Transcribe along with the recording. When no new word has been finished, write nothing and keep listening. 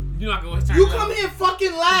You're not going to You come here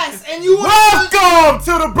fucking last, and you. Welcome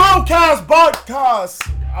to the Broadcast Podcast.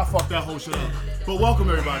 I fucked that whole shit up. But welcome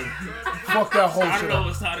everybody. Fuck that whole shit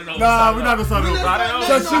up. Nah, we're not gonna start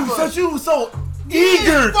over. Since you were so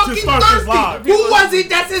eager to start this live. Who was it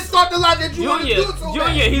that said start the live that you want to do it so Junior,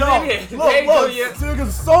 bad? he's in here. Look, Hey, look, Junior. this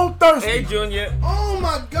nigga's so thirsty. Hey, Junior. Oh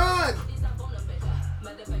my god.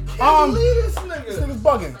 Can't believe this nigga. This nigga's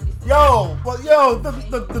bugging. Yo,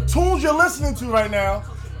 the tunes you're listening to right now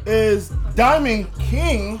is Diamond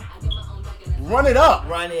King. Run It Up.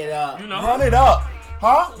 Run it up. You know Run her? It Up.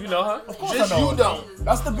 Huh? You know her? Of course Just I know you her. don't.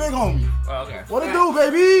 That's the big homie. Oh, okay. What it do,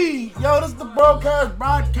 baby? Yo, this is the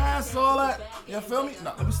broadcast, all that. You feel me?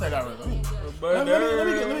 No, let me say that right.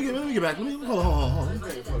 Let me get back. Hold on.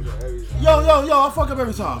 Yo, I fuck up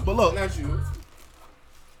every time. But look, Not you.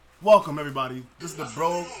 welcome everybody. This is the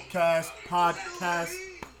Broadcast Podcast.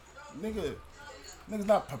 Niggas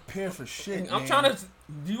not prepared for shit. I'm trying to.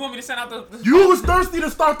 Do you want me to send out the? You was thirsty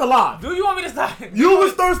to start the live. Do you want me to start? You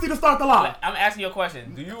was thirsty to start the live. I'm asking you a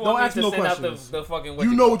question. Do you Don't want me ask to me no send out questions. the fucking?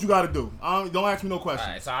 You know what you gotta do. Don't ask me no questions.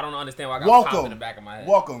 Alright, so I don't understand why I got pop in the back of my head.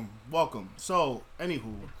 Welcome. So,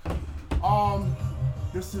 anywho,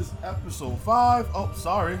 this is episode 5. Oh,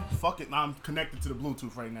 sorry. Fuck it. Now I'm connected to the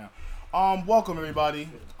Bluetooth right now. Welcome everybody.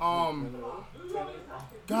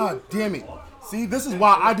 God damn it. See, this is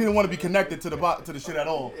why I didn't want to be connected to the shit at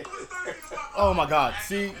all. Oh my God.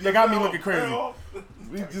 See, you got me looking crazy.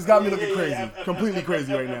 You just got me looking crazy. Completely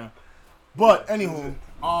crazy right now. But anywho,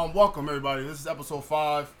 welcome everybody. This is episode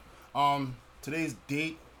 5. Today's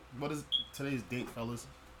date. What is today's date, fellas?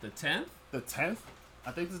 The 10th? The 10th?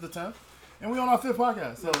 I think this is the 10th. And we're on our 5th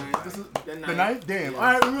podcast. So this is The the 9th. 9th? Damn. Yeah.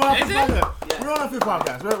 Alright, we're on our Is 5th it? podcast. Yeah. We're on our 5th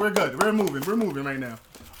podcast. We're good. We're moving right now.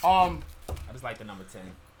 I just like the number 10.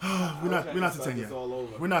 We're not to 10 yet. It's all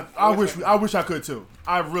over. We're not. I wish I could too.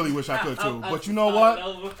 I really wish I could too. But you know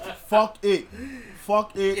what? Fuck it.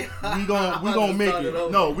 We gonna make start it it.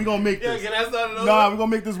 over. No, we gonna make Yeah, this. can I start it over? Nah, we gonna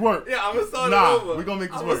make this work. Yeah, I'm gonna start Nah, it over. we gonna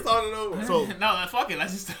make this I'm work. gonna start it over. So No, fuck it.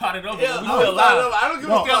 Let's just start it over. Yeah, We I'm still gonna start it live. over. I don't give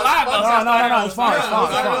No. a fuck. Still live, though. no, it's fine. Yeah, It's fine. I'm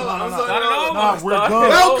starting over. No. Start it over. Nah, we're Start good.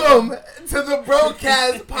 it over. Welcome to the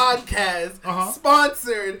Broadcast Podcast, Uh-huh.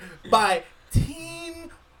 sponsored by Team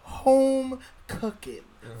Home Cooking.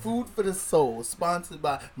 Food for the soul. Sponsored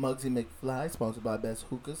by Muggsy McFly. Sponsored by Best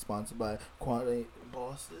Hookah. Sponsored by Quality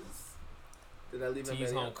Bosses. Did I leave T's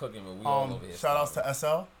anybody home out? cooking, but we all over here. Shout outs to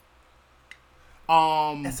SL.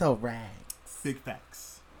 SL Rags. Big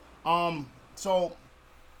facts. So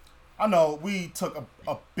I know we took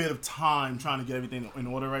a bit of time trying to get everything in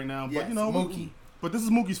order right now, but Yes, you know, Mookie. but this is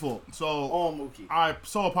Mookie's fault. So All Mookie. I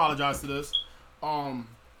so apologize to this.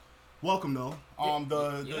 Welcome though.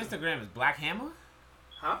 Your Instagram is Black Hammer?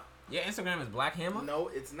 Huh? Your Instagram is Black Hammer? No,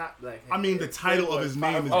 it's not Black Hammer. I mean, the title of his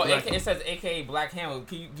name is Oh, Black. it says AKA Black Hammer.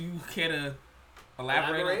 Do you care to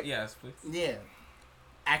elaborate? Elaborate? Yes, please. Yeah.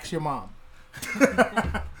 Ask your mom.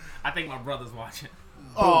 I think my brother's watching.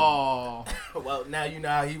 Oh, Well, now you know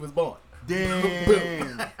how he was born.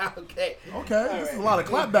 damn. Okay. Okay, there's a lot of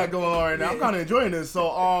clapback going on right now. I'm kind of enjoying this.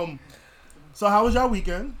 So how was y'all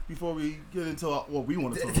weekend? Before we get into what we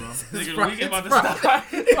want to talk about. Nigga, we about to start.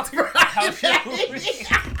 How's your week?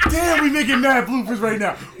 Damn, we making mad bloopers right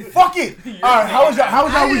now. Fuck it. All right, how was y'all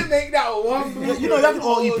I week? didn't make that one. Yeah, you know y'all can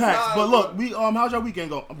all eat packs, but look, how's y'all weekend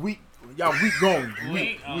going? Week going.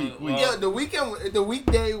 Week. Yeah, the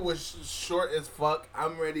weekday was short as fuck.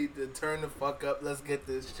 I'm ready to turn the fuck up. Let's get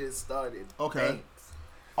this shit started. Okay. Thanks.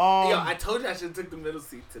 Um, Yo, I told you I should have took the middle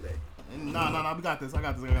seat today. Nah, we got this. I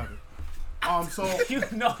got this. So, You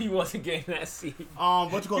know he wasn't getting that seat.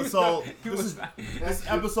 what you call it? So, He was this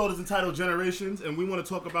episode is entitled Generations, and we want to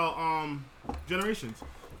talk about generations.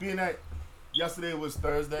 Being that yesterday was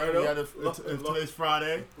Thursday, Right we up. had today's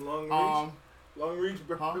Friday. Long reach. Long reach,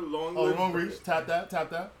 bro. Huh? Long Long reach. Tap that.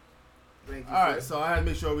 Thank you. All right, sir. so I had to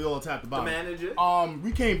make sure we all tapped the The bottom. manager.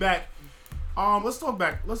 We came back. Let's talk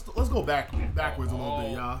back. Let's go backwards a little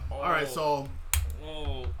bit, y'all. All right, so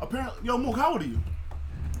Oh, apparently, yo, Mook, how old are you?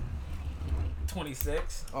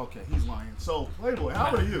 26. Okay, he's lying. So, Playboy,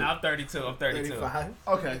 how old are you? I'm 32. I'm 32. 35.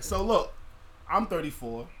 Okay, so look, I'm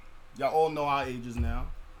 34. Y'all all know our ages now.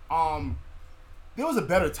 There was a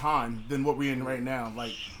better time than what we're in right now.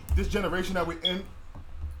 Like this generation that we're in.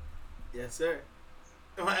 Yes, sir.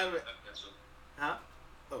 What happened? Huh?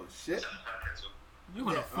 Oh shit. You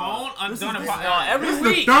on the phone? I'm this doing is- it this- every This is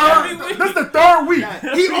week. the Every third. week. This is the third week.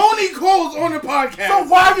 He only calls on the podcast. So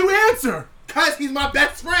why you answer? Cause he's my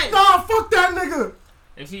best friend. Nah, fuck that nigga.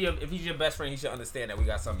 If he's your best friend, he should understand that we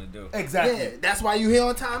got something to do. Exactly. Yeah, that's why you here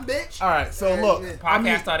on time, bitch. All right, so look,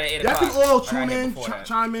 Podcast started at 8 y'all o'clock. can all Like I tune did in, before that.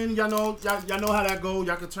 chime in. Y'all know how that go.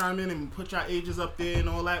 Y'all can chime in and put your ages up there and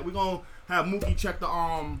all that. We're gonna have Mookie check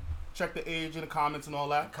the age in the comments and all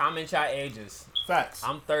that. Comment your ages. Facts.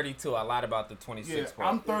 I'm 32. I lied about the 26 Yeah, part.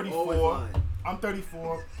 I'm 34. I'm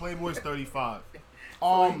 34. Playboy's 35.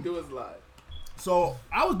 Do his live. So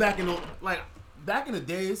I was back in the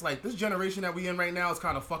days, like this generation that we in right now is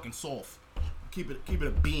kind of fucking soft. Keep it a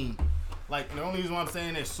beam. Like, and the only reason why I'm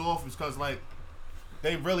saying they're soft is because like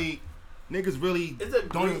niggas really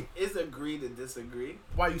don't. It's agree to disagree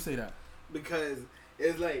Why you say that? because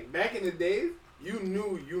it's like back in the days, you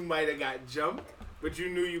knew you might have got jumped, but you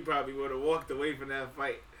knew you probably would have walked away from that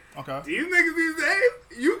fight. Okay. These niggas these days,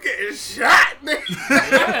 you getting shot, nigga.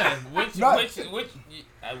 Yeah, which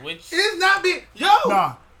It's not being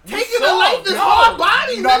Nah. taking a life is hard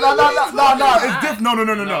body. No. It's different.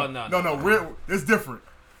 No. It's different.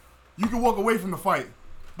 You can walk away from the fight,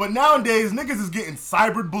 but nowadays niggas is getting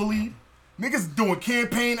cyber bullied. Niggas doing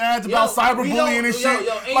campaign ads about cyberbullying and shit.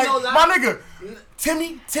 Like my nigga,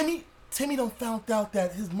 Timmy done found out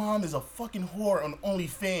that his mom is a fucking whore on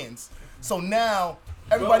OnlyFans. So now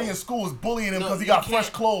everybody in school is bullying him because he got fresh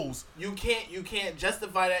clothes. You can't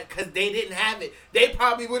justify that because they didn't have it. They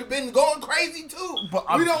probably would have been going crazy too. But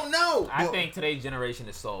we don't know. I think today's generation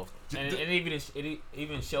is soft, and it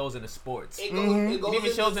even shows in the sports. It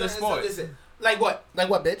even shows in the sports. Listen, like what? Like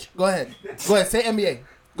what, bitch? Go ahead. Say NBA.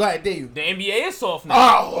 Go ahead, dare you. The NBA is soft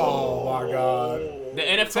now. Oh my god. The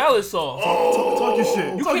NFL is soft. Talk your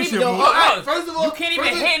shit. You Talk can't your even. shit. First of all, you can't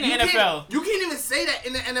even hit in the NFL. You can't even say that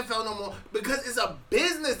in the NFL no more because it's a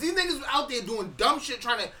business. These niggas out there doing dumb shit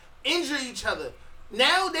trying to injure each other.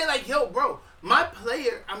 Now they're like, yo, bro, my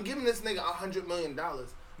player, I'm giving this nigga $100 million.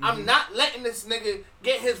 I'm not letting this nigga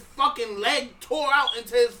get his fucking leg tore out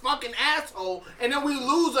into his fucking asshole and then we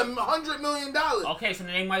lose $100 million. Okay, so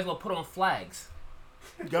then they might as well put on flags.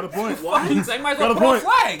 Got a point. What? They might as well put on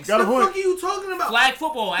flags. Got a point. What the fuck are you talking about? Flag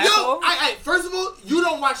football, asshole. Yo, first of all, you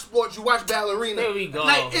don't watch sports, you watch ballerina. There we go.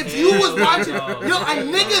 Like, if you was watching, a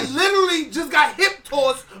nigga literally just got hip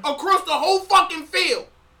tossed across the whole fucking field.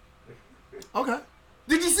 Okay.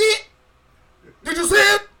 Did you see it? Did you see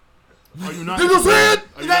it? Are you not? Did you see it?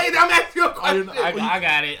 I'm asking you a question. I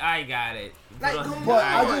got it. Like, come But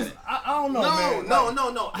on. I don't know,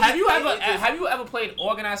 man. No. Have you ever played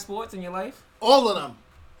organized sports in your life? All of them.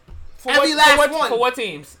 For Every last one. For what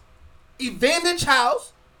teams? Evander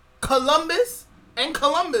Childs, Columbus, and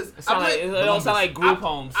Columbus. It don't sound like group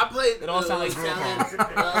homes. I played. It don't sound like group homes.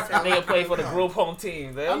 Nigga played for the group home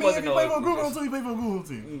team. I mean, if you play for a group home team, you play for a group home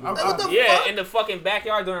team. What the fuck? In the fucking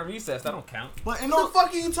backyard during recess. That don't count. But what the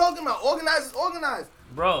fuck are you talking about? Organized is organized.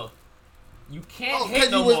 Bro, you can't hit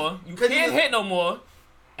no more. You can't hit no more.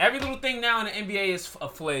 Every little thing now in the NBA is a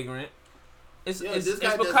flagrant. It's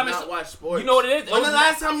becoming. Does not watch sports. You know what it is? When the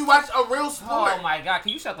last time you watched a real sport? Oh my god!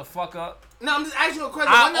 Can you shut the fuck up? No, I'm just asking you a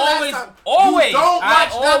question.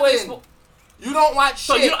 You don't watch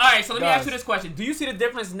shit. Alright, so let me ask you this question. Do you see the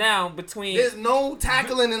difference now between... There's no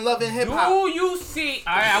tackling and loving hip-hop. Do you see...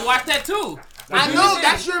 Alright, I watched that too. I know,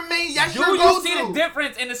 that's your main... That's your go-to. Do you see the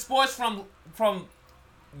difference in the sports from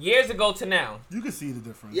years ago to now? You can see the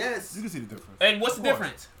difference. Yes. You can see the difference. And what's the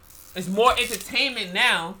difference? It's more entertainment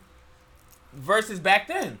now versus back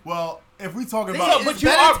then. Well, if we talking about... But you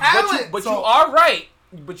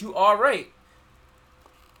are right.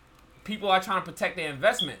 People are trying to protect their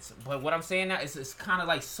investments. But what I'm saying now is it's kind of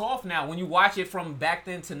like soft now. When you watch it from back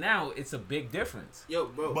then to now, it's a big difference. Yo,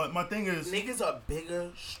 bro. But my thing is... Niggas are bigger,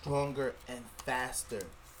 stronger, and faster.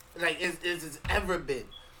 Like, it's ever been.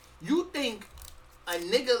 You think a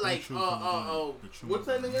nigga like... what's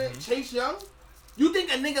that nigga name? Chase Young? You think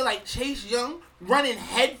a nigga like Chase Young running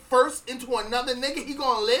head first into another nigga, he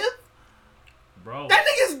gonna live? Bro. That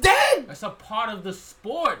nigga's dead. That's a part of the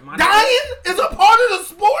sport, man. Dying is a part of the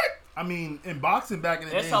sport? I mean, in boxing back in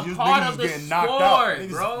the day, niggas was getting knocked out.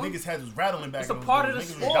 Bro. Niggas' heads was rattling back. It's a part of the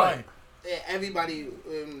sport. Yeah, everybody.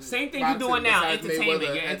 Same thing you're doing now.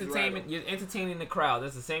 Entertainment. You're entertaining the crowd.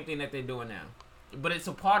 That's the same thing that they're doing now. But it's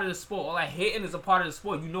a part of the sport. All that hitting is a part of the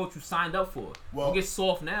sport. You know what you signed up for. Well, you get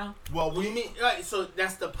soft now. Well, what do you mean? Right, so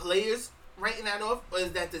that's the players writing that off, or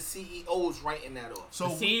is that the CEOs writing that off? So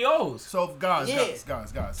the CEOs. So guys.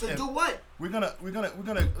 So do what? We're gonna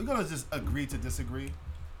just agree to disagree.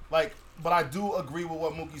 Like, but I do agree with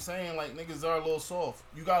what Mookie's saying. Like, niggas are a little soft.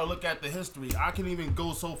 You gotta look at the history. I can even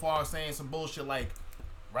go so far as saying some bullshit like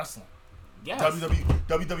wrestling. Yes.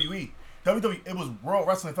 WWE. It was World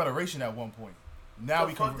Wrestling Federation at one point. Now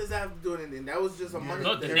the fuck does that have to do anything? That was just a money.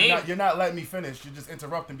 Look, you're not letting me finish. You're just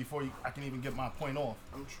interrupting before I can even get my point off.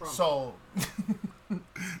 I'm Trump.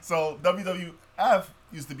 So WWF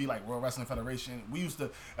used to be like World Wrestling Federation. We used to,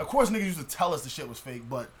 of course, niggas used to tell us the shit was fake,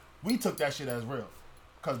 but we took that shit as real.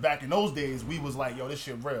 Cause back in those days, we was like, yo, this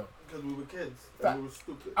shit real. Because we were kids. And we were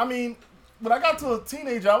stupid. I mean, when I got to a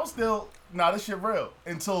teenager, I was still, this shit real.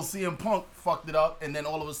 Until CM Punk fucked it up, and then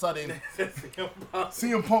all of a sudden,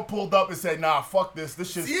 CM Punk pulled up and said, nah, fuck this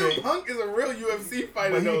shit's fake. CM Punk is a real UFC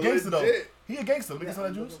fighter, but he a gangster, though. Legit. He a gangster. Niggas saw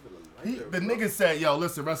that juice? The nigga said, yo,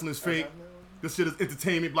 listen, wrestling is fake. This shit is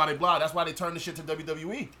entertainment, blah, blah, blah. That's why they turned the shit to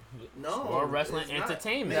WWE. No. Or wrestling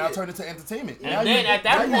entertainment. Now turned it to entertainment. And then at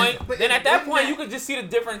that point, you could just see the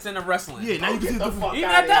difference in the wrestling. Yeah, now you can see the difference. Even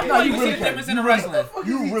at that point, you can see the difference in the wrestling.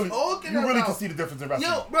 You really can see the difference in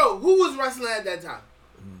wrestling. Yo, bro, who was wrestling at that time?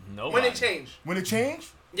 Nobody. When it changed? When it changed?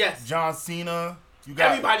 Yes. John Cena. You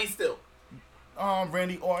got everybody still.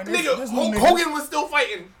 Randy Orton. Nigga, Hogan was still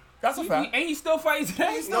fighting. That's a fact. Ain't he still fighting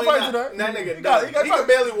today? He's still fighting today. That nigga, he can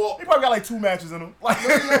barely walk. He probably got like 2 matches in him. Like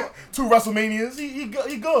 2 WrestleManias. He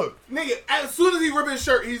good. Nigga, as soon as he rip his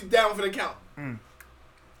shirt, he's down for the count.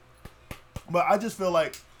 But I just feel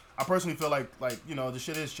like, I personally feel like the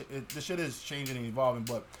shit is changing and evolving.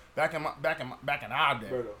 But back in our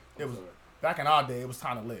day, it was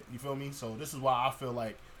kind of lit. You feel me? So this is why I feel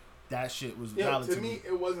like that shit was valid to me.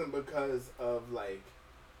 It wasn't because of like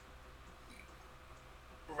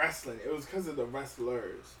wrestling. It was because of the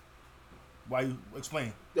wrestlers. Why you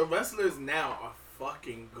explain? The wrestlers now are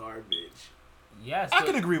fucking garbage. Yes, I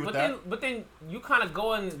can agree with that. But then you kind of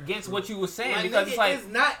going against what you were saying because it's like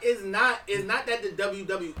it's not that the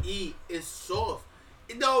WWE is soft.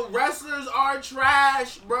 The wrestlers are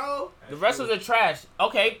trash, bro. The wrestlers are trash.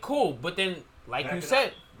 Okay, cool. But then, like you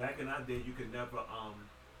said, back in our day, you could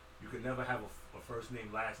never have a first name,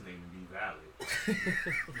 last name and be valid.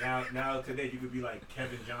 now today you could be like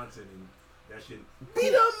Kevin Johnson and that shit. Be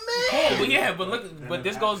the man. Cool, but yeah, but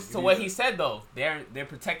this goes to what he said though. They're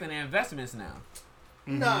protecting their investments now.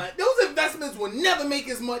 Mm-hmm. Nah, those investments will never make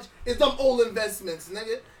as much as them old investments,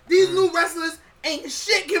 nigga. These new wrestlers ain't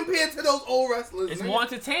shit compared to those old wrestlers. It's nigga. More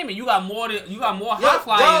entertainment. You got more high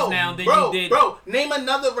flyers now than you did. Bro, name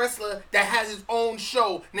another wrestler that has his own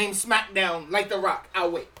show named SmackDown like The Rock.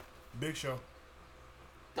 I'll wait. Big Show.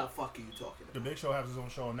 The fuck are you talking about? The Big Show has his own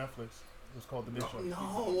show on Netflix. It's called The Big Show.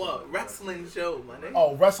 No, wrestling show, my nigga.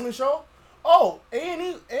 Oh, wrestling show? Oh,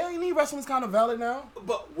 A&E wrestling's kind of valid now.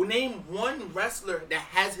 But name one wrestler that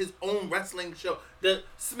has his own wrestling show. The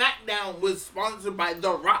SmackDown was sponsored by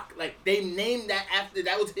The Rock. Like, they named that after,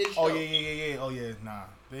 that was his show. Oh, yeah. Oh, yeah, nah.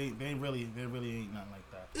 They really ain't nothing like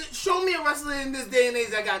that. Show me a wrestler in this day and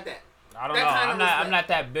age that got that. I don't know. I'm not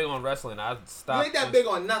that big on wrestling. I stopped. You ain't that big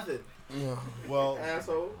on nothing. Yeah. Well,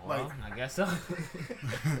 asshole. Like, I guess so.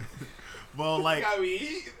 Well, like,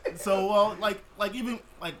 even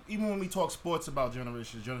when we talk sports about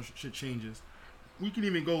generations, shit changes. We can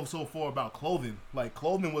even go so far about clothing. Like,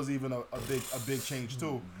 clothing was even a big change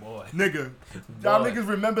too. Boy, nigga, y'all niggas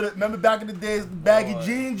remember back in the days, the baggy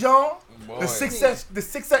jeans, John, the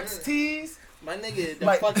 6X tees. My nigga,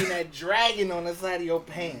 fucking that dragon on the side of your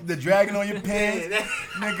pants. The dragon on your pants,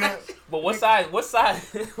 nigga. But what size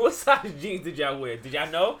jeans did y'all wear? Did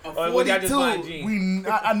y'all know? Or was y'all just buying jeans?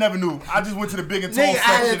 I never knew. I just went to the big and tall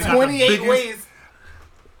section. I had 28 waist.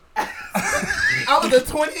 I was a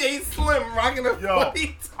 28 slim rocking a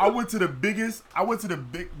 42. I went to the big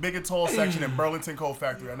and tall section in Burlington Coat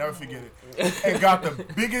Factory. I never forget it. And got the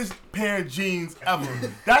biggest pair of jeans ever.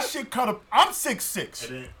 That shit cut up. I'm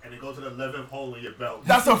 6'6". And it goes to the 11th hole in your belt.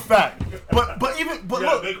 That's a fact. But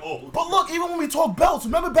look, even when we talk belts,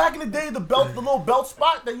 remember back in the day, the little belt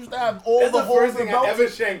spot that used to have all the holes in the belt. That's the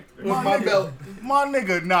first thing I ever shanked was my belt. My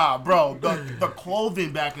nigga, nah, bro. The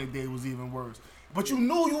clothing back in the day was even worse. But you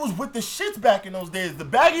knew you was with the shits back in those days. The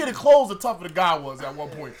baggier the clothes, the tougher the guy was at one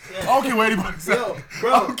point. I don't care what anybody said.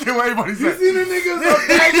 Bro, I don't care what anybody said. You see the niggas with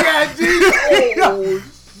baggy ass jeans?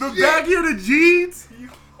 The baggier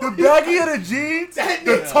the jeans,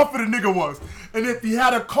 the tougher the nigga was. And if he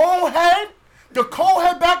had a cone head, the cone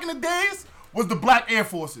head back in the days was the black Air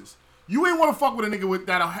Forces. You ain't want to fuck with a nigga with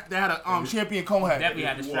that had a champion cone head. Definitely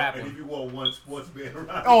had to strap him. And if you wore one sports band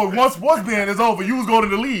around. Oh, one sports band is over. You was going to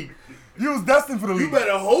the league. You was destined for the league. You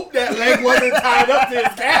better hope that leg wasn't tied up to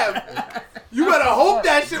his calf. You better hope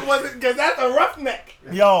that shit wasn't, because that's a roughneck.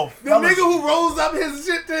 Yo, the nigga who rolls up his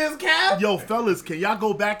shit to his calf. Yo, fellas, can y'all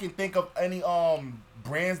go back and think of any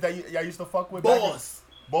brands that y'all used to fuck with? Boss.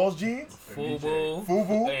 Balls jeans.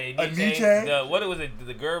 Fubu. Hey, Aniche. What was it?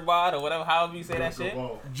 The Gerbod or whatever. However you say that shit.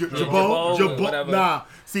 Jabot. Nah.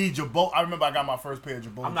 See, Jabot. I remember I got my first pair of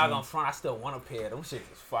Jabot. I'm not gonna front. I still want a pair. Them shit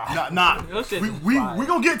is fire. Nah. We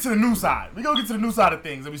gonna get to the new side. We gonna get to the new side of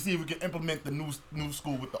things, and we see if we can implement the new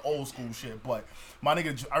school with the old school shit. But my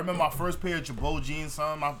nigga, I remember my first pair of Jabot jeans,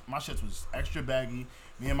 son. My shit was extra baggy.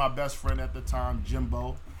 Me and my best friend at the time,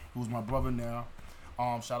 Jimbo, who's my brother now.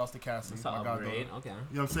 Shout outs to Cassie. My goddaughter. Okay. You know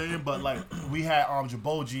what I'm saying? But like we had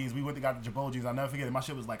Jabot jeans. We went and got the Jabot jeans. I'll never forget it. My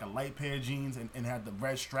shit was like a light pair of jeans and had the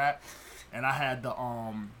red strap. And I had the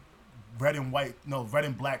red and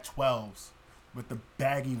black 12s with the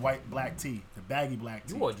baggy white black tee. The baggy black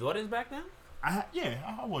tee. You wore Jordans back then? I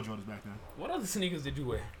wore Jordans back then. What other sneakers did you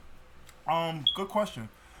wear? Good question.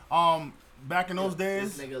 Back in those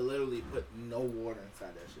days, this nigga literally put no water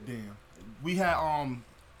inside that shit. Damn.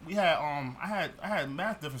 I had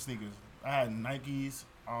mad different sneakers. I had Nikes,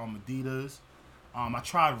 Adidas. I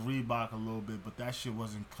tried Reebok a little bit, but that shit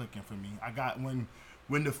wasn't clicking for me. I got when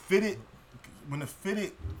the fitted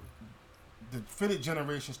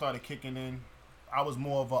generation started kicking in, I was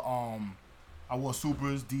more of a I wore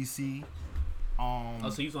Supers, DC.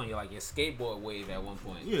 So you was on your skateboard wave at one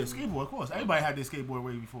point. Yeah, skateboard, of course. Everybody had their skateboard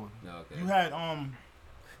wave before. No, okay.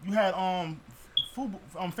 You had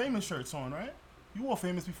Famous shirts on, right? You wore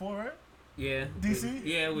Famous before, right? Yeah. DC?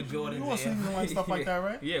 Yeah, with Jordans. You wore sneakers and stuff like that,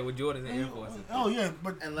 right? Yeah, with Jordans and Air Forces. Oh yeah,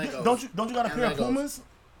 but and Legos. Don't you got a pair of Pumas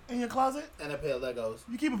in your closet? And a pair of Legos.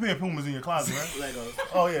 You keep a pair of Pumas in your closet, right? Legos.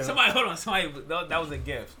 Oh yeah. Hold on. That was a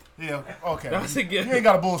gift. Yeah, okay. That was a gift. You ain't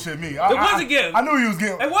gotta bullshit me. It was a gift. I knew you was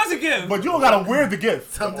getting. It was a gift. But you don't gotta wear the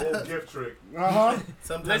gift. Sometimes. Old gift trick.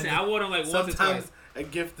 Sometimes. Listen, I wore them once or twice. Sometimes a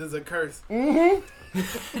gift is a curse. Amen.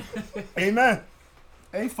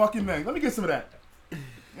 Hey, fucking man. Let me get some of that. You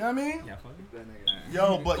know what I mean? Yeah, fucking.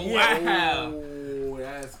 Yo, but yeah. Wow. Oh,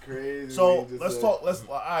 that's crazy. So let's talk. All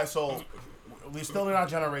right. So we're still in our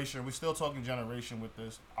generation. We're still talking generation with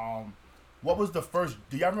this. What was the first?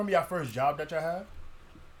 Do y'all remember your first job that y'all had?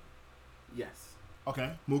 Yes.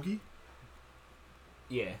 Okay, Mookie.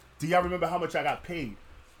 Yeah. Do y'all remember how much I got paid?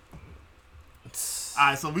 All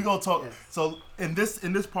right, so we gonna talk. Yes. So in this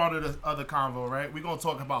part of the other convo, right? We gonna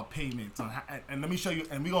talk about payments, and let me show you,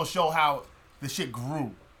 and we gonna show how the shit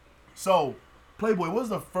grew. So, Playboy, what was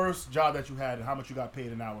the first job that you had, and how much you got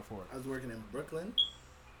paid an hour for it? I was working in Brooklyn.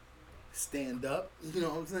 Stand up, you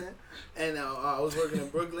know what I'm saying? And I was working in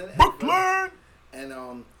Brooklyn. And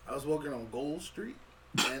I was working on Gold Street,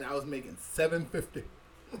 and I was making $750.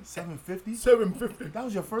 $750? $750. That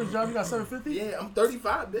was your first job. You got $750? Yeah, I'm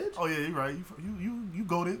 35, bitch. Oh yeah, you're right. You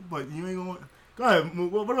goated, but you ain't gonna. Go ahead.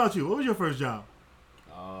 What about you? What was your first job?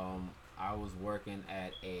 I was working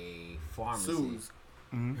at a pharmacy.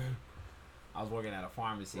 Mm-hmm. I was working at a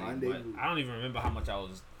pharmacy, but I don't even remember how much I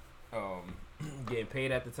was getting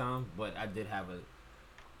paid at the time. But I did have a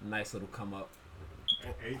nice little come up.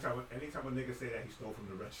 Anytime a nigga say that, he stole from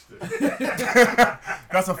the register.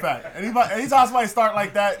 That's a fact. Anytime somebody start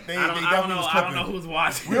like that, they definitely was clipping. I don't know who's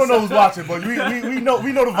watching. We don't know who's watching, but we know the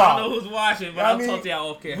vibe. I don't know who's watching, but I'll talk to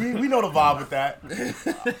y'all off camera. We know the vibe with that.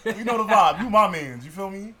 We know the vibe. You my mans. You feel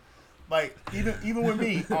me? Like even with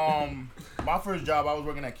me, my first job I was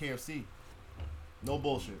working at KFC. No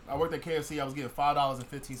bullshit. I worked at KFC. I was getting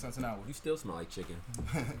 $5.15 an hour. You still smell like chicken.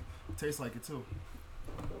 Tastes like it too.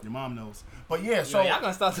 Your mom knows. But yeah, so y'all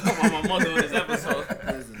gonna start talking about my mother in this episode.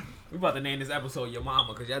 We about to name this episode Your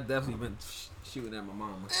Mama, because y'all definitely been shooting at my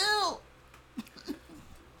mama. Ew.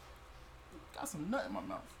 Got some nut in my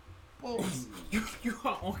mouth. Whoa. You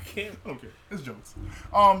are on camera. Okay, it's jokes.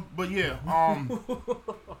 But yeah,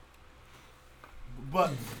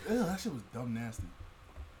 but ew, that shit was dumb nasty.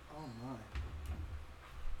 Oh my.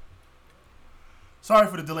 Sorry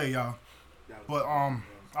for the delay, y'all. But I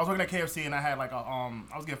was working at KFC and I had like I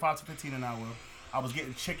was getting $5.15 an hour. I was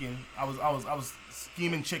getting chicken. I was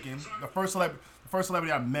scheming chicken. The first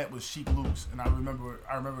celebrity I met was Sheik Luke's, and I remember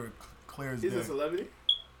it clear as day. He's a celebrity?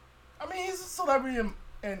 I mean, he's a celebrity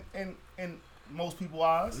in most people's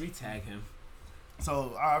eyes. Let me tag him.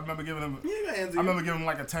 So I remember giving him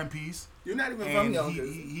like a 10-piece. You're not even and from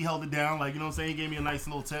he held it down, like, you know what I'm saying? He gave me a nice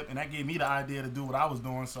little tip, and that gave me the idea to do what I was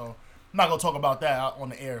doing. So I'm not gonna talk about that out on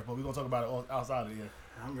the air, but we're gonna talk about it outside of the air.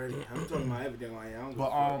 I'm ready. I'm talking about everything like that.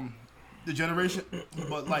 But the generation,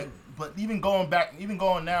 but even going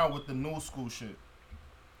now with the new school shit,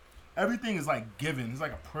 everything is like given. It's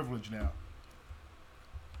like a privilege now.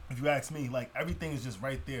 If you ask me, like everything is just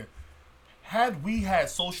right there. Had we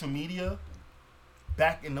had social media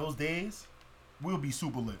back in those days, we'll be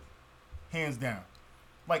super lit, hands down.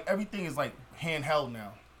 Like everything is like handheld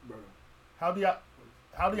now. Bro. How do y'all?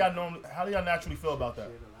 How do y'all naturally feel about that?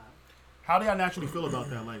 How do y'all naturally feel about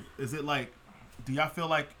that? Like, is it like, do y'all feel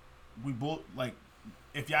like we both, like,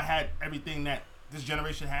 if y'all had everything that this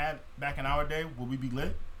generation had back in our day, would we be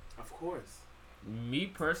lit? Of course. Me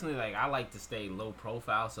personally, like, I like to stay low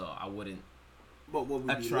profile, so I wouldn't. But would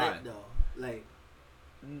we be lit though? Like,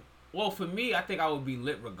 well, for me, I think I would be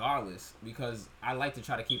lit regardless because I like to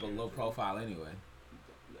try to keep a low profile anyway.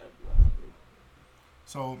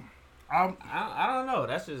 So, I don't know.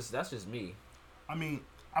 That's just me. I mean,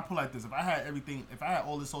 I put it like this: if I had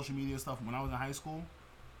all this social media stuff when I was in high school,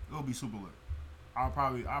 it would be super lit. I'll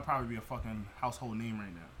probably be a fucking household name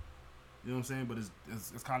right now. You know what I'm saying? But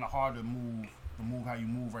it's kind of hard to move how you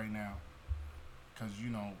move right now, because you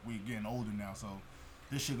know we're getting older now. So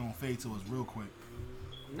this shit gonna fade to us real quick.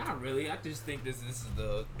 Not really. I just think this is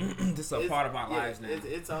the this is a part of our lives now.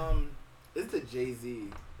 It's the Jay-Z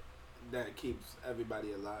that keeps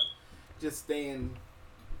everybody alive. Just staying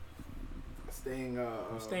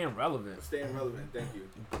relevant. Staying relevant. Thank you.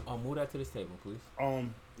 Move that to this table, please.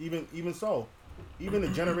 Even so, even the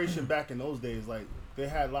generation back in those days, like they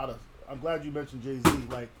had a lot of. I'm glad you mentioned Jay-Z.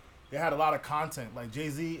 Like they had a lot of content. Like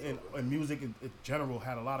Jay-Z and music in general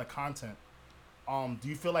had a lot of content. Do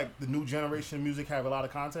you feel like the new generation of music have a lot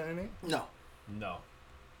of content in it? No.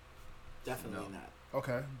 Definitely not.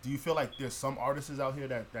 Okay. Do you feel like there's some artists out here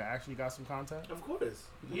that actually got some content? Of course.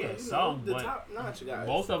 Yeah, some. The top-notch guys.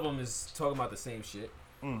 Most of them is talking about the same shit.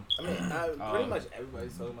 I mean, pretty much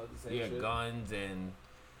everybody's talking about the same shit. Yeah, guns and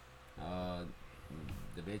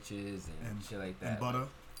the bitches and shit like that. And butter.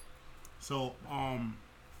 So,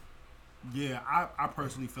 yeah, I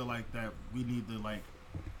personally feel like that we need to like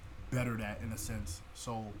better that in a sense.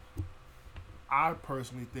 So, I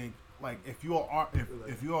personally think like if you're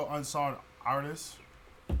an unsigned artist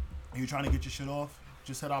and you're trying to get your shit off,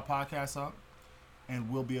 just hit our podcast up, and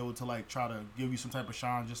we'll be able to like try to give you some type of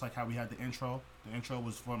shine, just like how we had the intro. The intro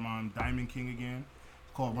was from Diamond King again.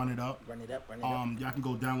 It's called Run It Up. Run It Up. Y'all can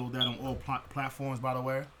go download that on all platforms, by the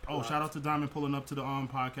way. Oh, shout out to Diamond pulling up to the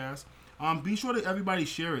podcast. Be sure that everybody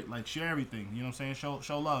share it, like share everything. You know what I'm saying?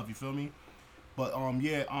 Show love. You feel me? But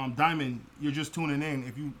Diamond, you're just tuning in.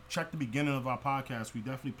 If you check the beginning of our podcast, we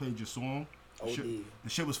definitely played your song. The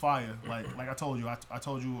shit was fire. Like I told you, I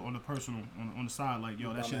told you on the personal on the side, like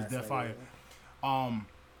yo, that shit is dead fire.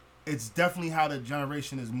 It's definitely how the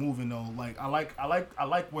generation is moving though. Like I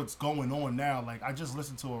like what's going on now. Like I just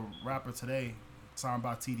listened to a rapper today, signed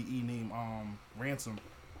by TDE named Ransom.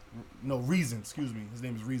 No, Reason. Excuse me. His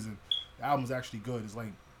name is Reason. The album's actually good. It's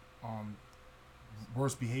like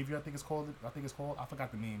Worst Behavior. I think it's called. I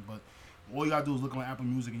forgot the name, but all you gotta do is look on Apple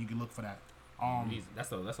Music and you can look for that.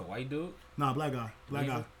 That's a white dude. Nah, black guy.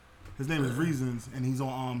 His name is Reasons, and he's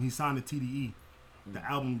on. He signed to TDE.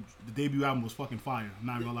 The debut album was fucking fire. I'm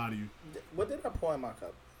not gonna lie to you. What did I pour in my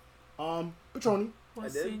cup? Patroni.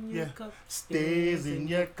 What's in your cup? Stays in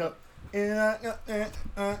your cup. Alright,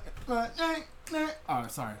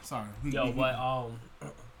 sorry. But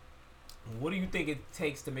what do you think it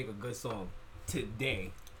takes to make a good song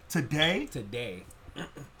today? Today.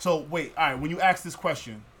 So wait, all right. When you ask this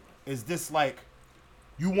question, is this like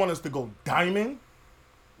you want us to go diamond?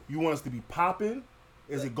 You want us to be popping?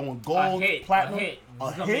 Is it going gold, platinum? A hit.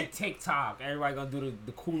 It's gonna be TikTok. Everybody gonna do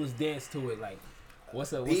the coolest dance to it. Like,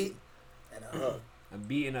 what's a beat and a hook? A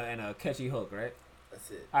beat and a catchy hook, right?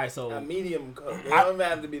 That's it. All right, so a medium hook. It don't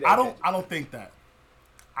have to be that. I don't think that.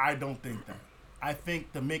 I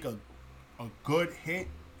think to make a good hit,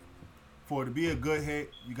 for it to be a good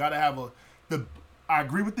hit, you gotta have I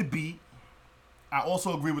agree with the beat. I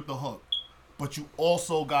also agree with the hook, but you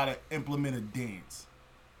also gotta implement a dance.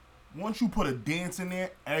 Once you put a dance in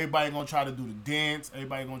there, everybody gonna try to do the dance.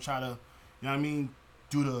 Everybody gonna try to, you know what I mean,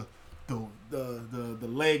 do the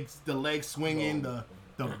legs swinging, the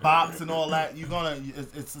bops and all that. You're gonna,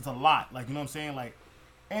 it's a lot. Like, you know what I'm saying? Like,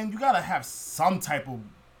 and you gotta have some type of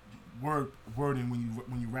wording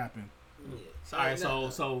when you rapping. Yeah. All right,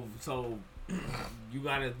 so you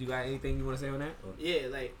got anything you want to say on that? Yeah,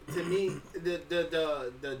 like to me,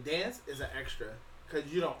 the dance is an extra. Because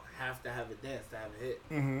you don't have to have a dance to have a hit.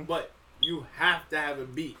 Mm-hmm. But you have to have a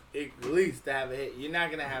beat, at least to have a hit. You're not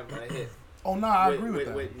going to have a hit. Oh, no, I agree with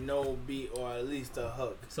that. With no beat or at least a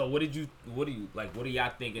hook. So what do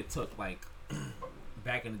y'all think it took, like,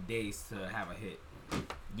 back in the days to have a hit? Do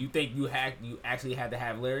you think you actually had to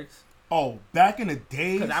have lyrics? Oh, back in the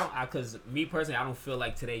days? Because me personally, I don't feel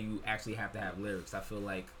like today you actually have to have lyrics. I feel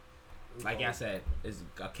like I said, it's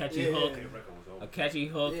a catchy hook. And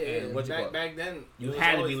what you call back then you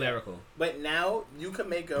had to be lyrical. But now you can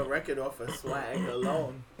make a record off of swag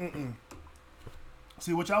alone.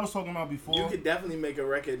 See what y'all was talking about before. You could definitely make a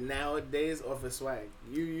record nowadays off of swag.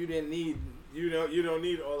 You didn't need you don't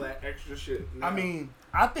need all that extra shit. No. I mean,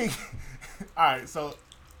 I think. All right, so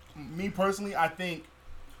me personally, I think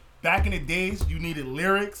back in the days you needed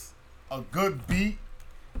lyrics, a good beat,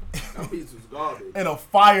 that beats was garbage, and a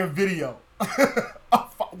fire video.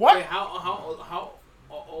 What? Wait, how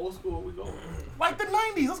old school are we going? Like the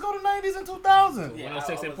 90s. Let's go to 90s and 2000. Yeah,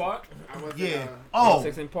 106 in Park. Yeah.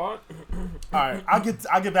 106 in Park. All right, I'll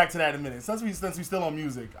get back to that in a minute. Since we still on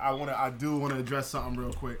music, I do want to address something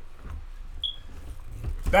real quick.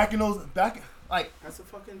 Back like that's a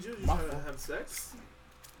fucking Jew. You trying to have sex?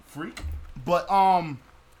 Freak. But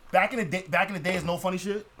back in the days, no funny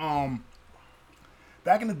shit.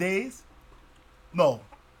 Back in the days, no.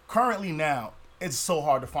 Currently now, it's so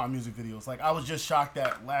hard to find music videos. Like I was just shocked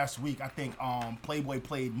that last week, I think Playboy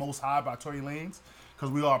played Most High by Tory Lanez, because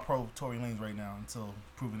we are pro Tory Lanez right now until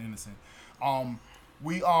proven innocent. I'm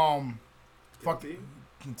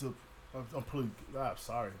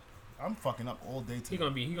sorry. I'm fucking up all day today. He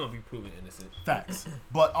gonna be proven innocent. Facts.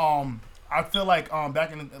 But I feel like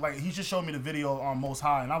back in the, he just showed me the video on Most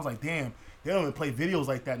High, and I was like, damn, they don't even play videos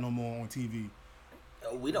like that no more on TV.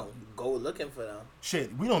 We don't go looking for them.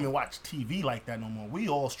 Shit, we don't even watch TV like that no more. We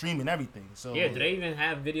all streaming everything. So yeah, do they even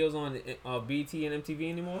have videos on BT and MTV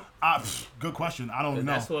anymore? Good question. I don't know.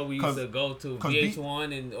 That's what we used to go to,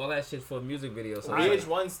 VH1 and all that shit for music videos. So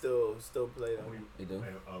VH1 still play them. They do.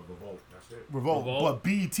 Revolt. That's it. Revolt. But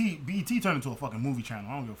BT turned into a fucking movie channel.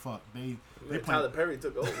 I don't give a fuck. They Tyler Perry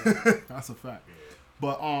took over. That's a fact.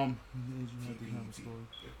 But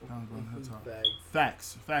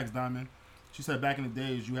Facts, Diamond. She said back in the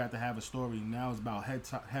days you had to have a story. Now it's about head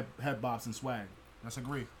bops and swag. Let's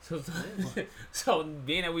agree. So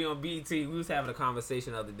being that we on BET, we was having a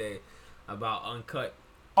conversation the other day about Uncut.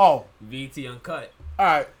 Oh. BET Uncut. All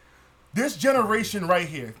right. This generation right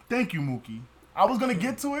here. Thank you, Mookie. I was going to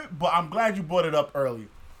get to it, but I'm glad you brought it up early.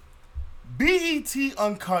 BET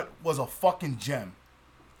Uncut was a fucking gem.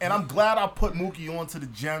 And I'm glad I put Mookie onto the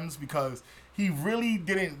gems because he really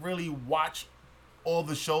didn't really watch all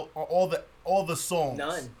the show or all the songs.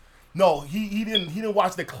 None. No, he didn't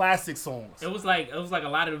watch the classic songs. It was like a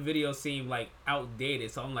lot of the videos seemed like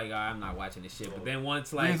outdated, so I'm like, I'm not watching this shit. But then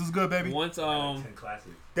once like this is good, baby. Once 10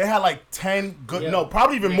 classics. They had like 10 good, no,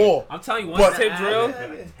 probably even more. I'm telling you, once Tip Drill,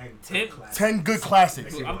 10 good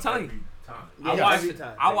classics. I'm telling you.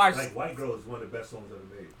 I watched like White Girl is one of the best songs ever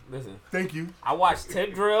made. Listen. Thank you. I watched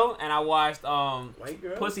Tip Drill and I watched White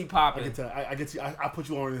Girl? Pussy Poppin'. I get you. I put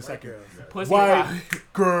you on in a second. Pussy White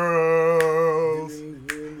girls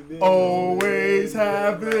always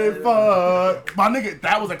having fun. My nigga,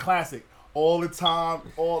 that was a classic. All the time.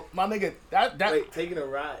 My nigga, that. Wait, taking a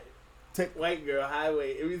ride. White girl,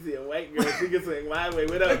 highway. If you see a white girl, she can swing my way.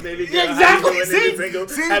 What up, baby girl? Exactly.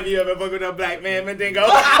 See? Have you ever fucked with a black man, Mandingo?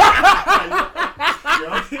 And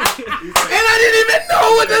I didn't even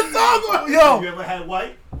know what the song was. Yo, you ever had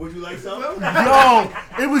white? Would you like some? Yo,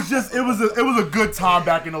 it was a good time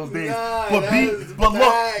back in those days. But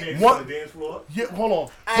look, what? Dance floor? Yeah, hold on.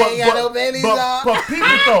 I ain't got no panties on. But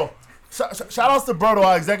people though, shout outs to Berto,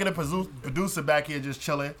 our executive producer back here, just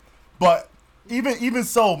chilling. But even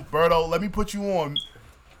so, Berto, let me put you on.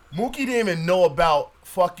 Mookie didn't even know about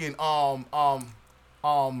fucking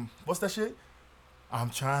what's that shit? I'm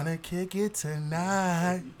trying to kick it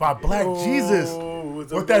tonight by Black Jesus.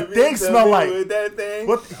 What that thing smell like?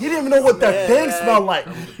 What he didn't even know what that thing smelled like.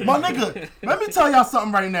 My nigga, let me tell y'all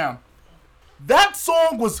something right now. That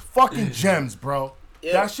song was fucking gems, bro.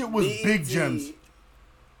 That shit was big gems.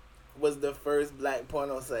 Was the first black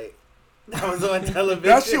porno site that was on television.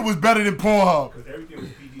 That shit was better than Pornhub. Because everything was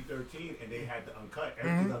PG-13 and they had the uncut.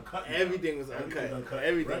 Everything was uncut.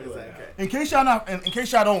 Everything was uncut. In case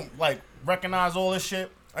y'all don't like recognize all this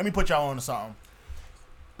shit, let me put y'all on to something.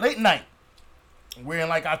 Late night, we're in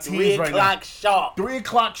like our teens right now. 3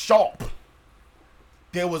 o'clock sharp.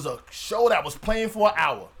 There was a show that was playing for an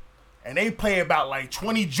hour, and they play about like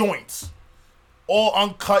 20 joints, all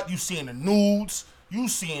uncut. You seeing the nudes, you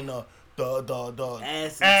seeing the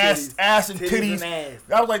ass and titties.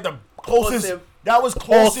 That was like the closest. That was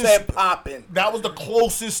closest. Popping. That was the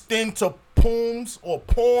closest thing to pooms or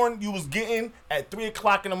porn you was getting at 3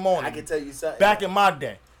 o'clock in the morning. I can tell you something. Back in my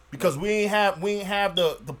day, because we ain't have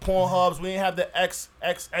the Pornhubs, we ain't have the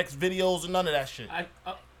XXX videos and none of that shit.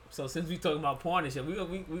 So since we talking about porn and shit, we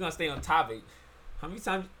gonna stay on topic. How many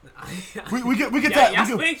times? we get y'all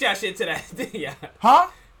spanked y'all shit to that, yeah. Huh?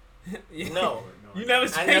 No. You never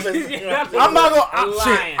spanked. I'm not gonna.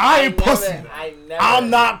 I ain't pussy. I I'm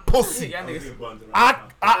not pussy. I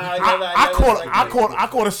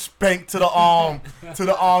caught a spank to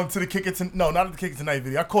the kick it to not the kick it tonight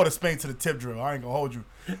video. I caught a spank to the tip drill. I ain't gonna hold you.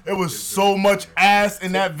 It was so much ass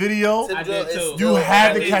in that video. I did too. You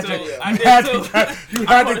had to catch it. You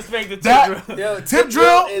had to spank the tip drill. Yo, tip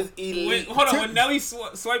drill is elite. Hold on, when Nelly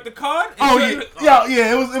swiped the card.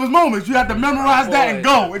 Yeah. It was moments. You had to memorize that and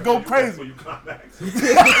go. It go crazy.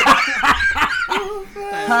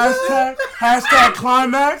 Hashtag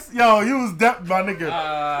climax. Yo, you was my nigga.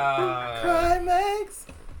 Climax.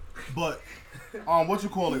 But what you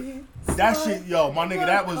call it? That shit, yo, my nigga.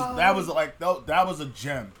 That was like that was a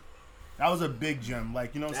gem. That was a big gem.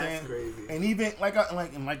 Like, you know what I'm saying? Crazy. And even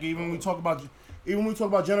even when we talk about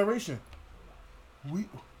generation, we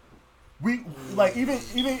like even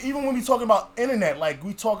when we talking about internet, like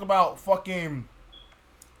we talk about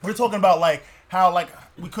we're talking about like how like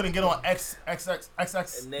we couldn't get on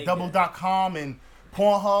xxxxdouble.com and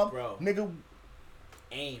Pornhub. Bro. Nigga.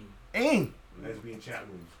 AIM. Lesbian chat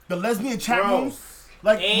rooms. The lesbian chat rooms.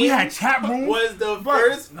 Like, we had chat rooms. Was the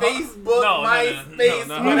first Facebook, MySpace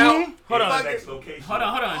without... Hold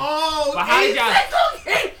on. Oh,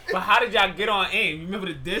 But how did y'all get on AIM? You remember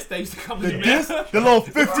the disc that used to come the in disc? The little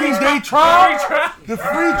 15-day trial? The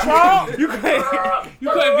free trial? You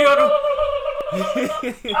couldn't be on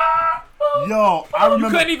the... Yo, I remember...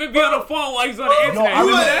 You couldn't even be on the phone while you was on the internet. Yo, You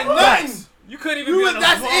remember that? Nothing. You couldn't even be on the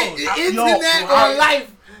phone. Internet or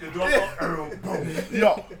life.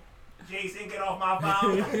 Yo. Jason, get off my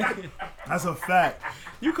phone. That's a fact.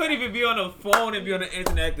 You couldn't even be on the phone and be on the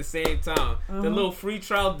internet at the same time. The little free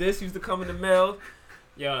trial disc used to come in the mail.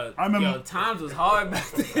 Yo, times was hard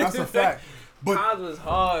back then. That's a fact. But, times was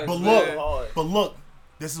hard. But look,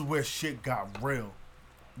 this is where shit got real.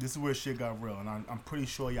 And I'm pretty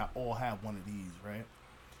sure y'all all have one of these, right?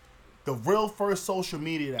 The real first social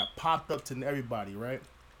media that popped up to everybody, right?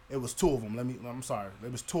 It was two of them. I'm sorry.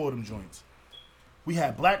 It was two of them joints. We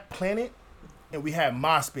had Black Planet and we had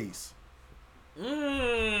MySpace.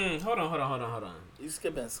 Hold on. You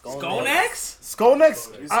skipping Skonex?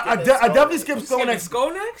 Skonex? I definitely skipped Skonex.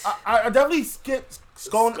 Skonex? I definitely skipped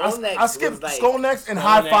Skonex. I skipped like, Skonex and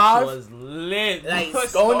High Five. Was lit. Like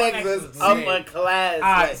Skonex was upper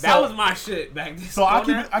class. That was my shit back then. So I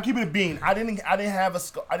keep it a bean. I didn't have a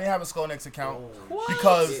Skonex account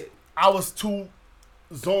because I was too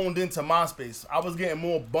zoned into MySpace. I was getting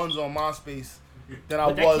more buns on MySpace than I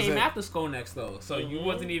was. That came after Skonex though, so you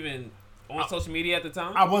wasn't even on social media at the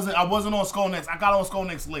time. I wasn't on Skonex. I got on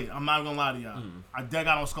Skonex late. I'm not gonna lie to y'all. I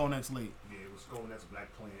got on Skonex late. Yeah, it was Skonex,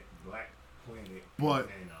 Black Planet, but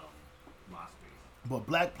and MySpace. But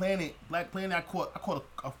Black Planet, I caught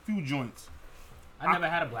a few joints. I never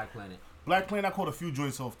had a Black Planet. Black Planet, I caught a few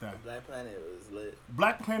joints off that. Black Planet was lit.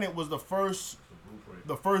 Black Planet was the first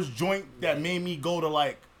joint that made me go to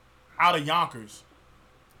like out of Yonkers.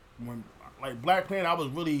 When like Black Planet, I was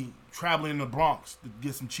really traveling in the Bronx to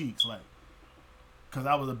get some cheeks, like, cause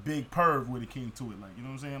I was a big perv when it came to it, like, you know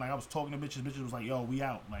what I'm saying? Like I was talking to bitches was like, yo, we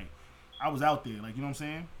out, like, I was out there, like, you know what I'm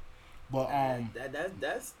saying? But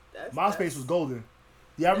that's MySpace was golden.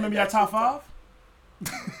 Yeah, I remember your top 5.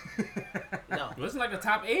 No, wasn't like a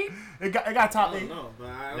top 8. It got top 8. No, but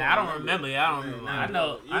I don't remember. I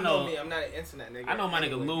know. Me, I'm not an internet nigga. I know my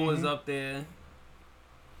nigga Lou was up there.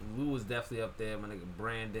 Lou was definitely up there. My nigga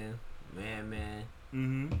Brandon, Man.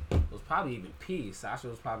 It was probably even P. Sasha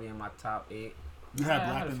was probably in my top 8. You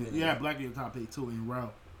had Black in your top 8 too in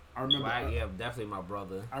row. I remember. Black, yeah, definitely my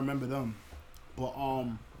brother. I remember them, but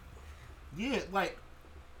yeah, like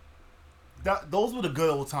those were the good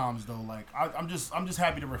old times though. Like I'm just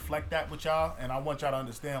happy to reflect that with y'all, and I want y'all to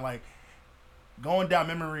understand like going down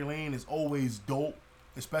memory lane is always dope,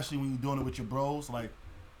 especially when you're doing it with your bros. Like,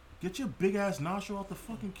 get your big ass nostril off the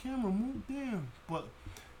fucking camera, move damn. But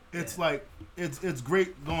it's like it's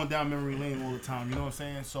great going down memory lane all the time. You know what I'm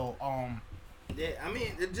saying? So yeah, I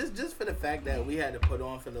mean, just for the fact that we had to put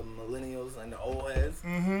on for the millennials and the old heads.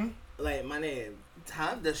 Like my name,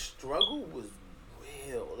 the struggle was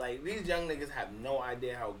real. Like these young niggas have no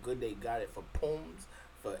idea how good they got it for poems,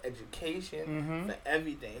 for education, for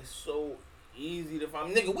everything. It's so easy to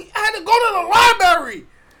find. Nigga, we had to go to the library.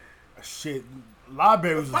 Shit,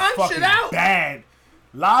 library was fucking bad.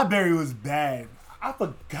 Library was bad. I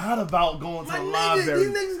forgot about going to the library.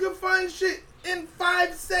 These niggas could find shit in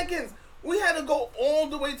 5 seconds. We had to go all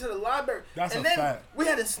the way to the library. That's a fact. We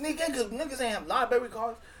had to sneak in because niggas ain't have library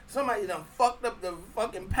cards. Somebody done fucked up the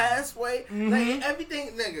fucking passway. Like,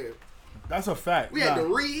 everything, nigga. That's a fact. We had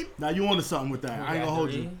to read. Now you onto something with that. I ain't gonna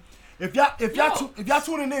hold you. If y'all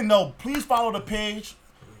tuning in though, please follow the page.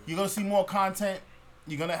 You're gonna see more content.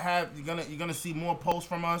 You're gonna see more posts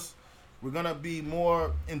from us. We're gonna be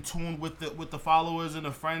more in tune with the followers and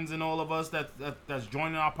the friends and all of us that's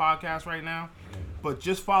joining our podcast right now. But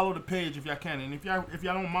just follow the page if y'all can, and if y'all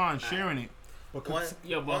don't mind sharing it. Because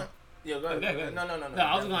go ahead. No. No,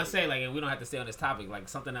 I was gonna say, like, and we don't have to stay on this topic. Like,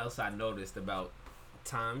 something else I noticed about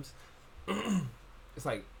times. It's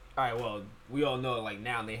like, all right, well, we all know, like,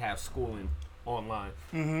 now they have schooling online.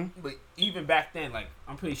 Mm-hmm. But even back then, like,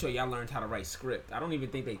 I'm pretty sure y'all learned how to write script. I don't even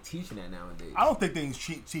think they teaching that nowadays. I don't think they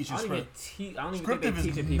teaching script. I don't even Script think they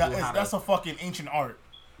teaching people how to. That's a fucking ancient art.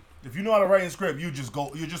 If you know how to write in script, you're just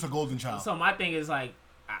a golden child. So my thing is, like,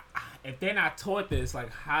 if they're not taught this,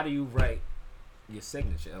 like, how do you write your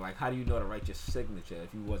signature? Like, how do you know how to write your signature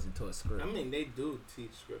if you wasn't taught script? I mean, they do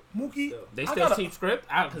teach script. Mookie, they still teach script?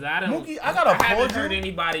 Because I don't. Mookie, I haven't heard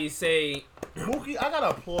anybody say. Mookie, I gotta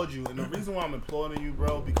applaud you, and the reason why I'm applauding you,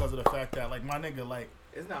 bro, because of the fact that, like, my nigga, like,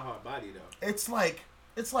 it's not hard body though. It's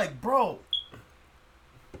like, bro,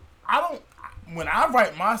 when I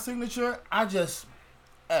write my signature, I just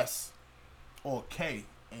S or K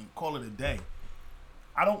and call it a day.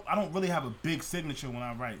 I don't really have a big signature when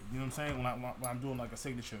I write. You know what I'm saying? When I'm doing like a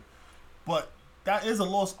signature, but that is a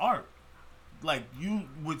lost art. Like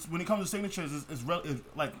when it comes to signatures, it's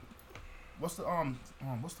like what's the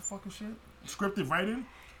fucking shit? Scripted writing.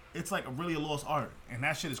 It's like really a lost art, and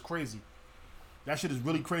that shit is crazy. That shit is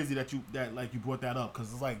really crazy that you brought that up,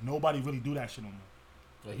 because it's like nobody really do that shit no more.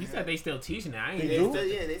 Well, he said they still teaching it.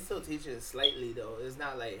 They still teach it slightly though. It's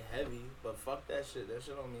not like heavy, but fuck that shit. That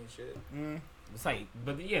shit don't mean shit. It's like,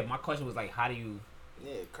 but yeah, my question was like, how do you?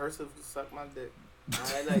 Yeah, cursive suck my dick.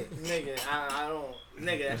 Nigga, I don't.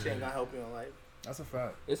 Nigga, that shit ain't gonna help you in life. That's a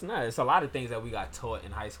fact. It's not. It's a lot of things that we got taught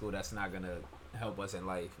in high school that's not gonna help us in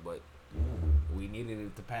life, but we needed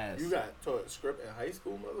it to pass. You got taught script in high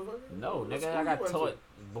school, motherfucker? No, nigga, I got taught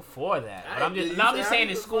before that. But I'm just saying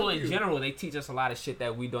in school in general, they teach us a lot of shit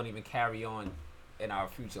that we don't even carry on in our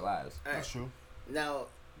future lives. That's true. Now,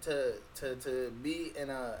 to be in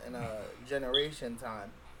a generation time,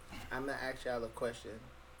 I'm gonna ask y'all a question.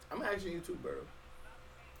 I'm asking you too, bro.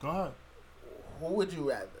 Go ahead. Who would you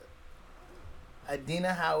rather,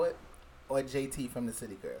 Adina Howard or JT from the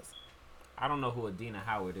City Girls? I don't know who Adina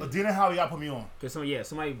Howard is. Adina Howard, y'all put me on.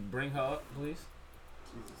 Somebody bring her up, please.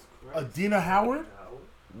 Jesus Christ. Adina Howard?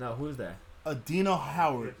 No, who's that? Adina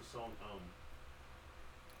Howard. The song,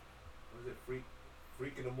 what is it?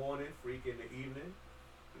 Freak in the morning, freak in the evening.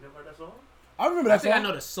 You never heard that song? I remember that song. I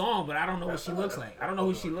know the song, but I don't know what she looks like. I don't know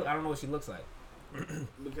who she I don't know what she looks like.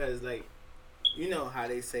 Because, like, you know how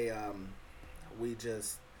they say, we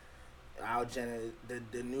just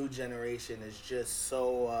the new generation is just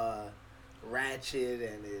so ratchet,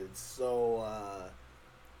 and it's so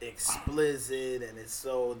explicit, and it's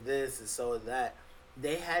so this and so that.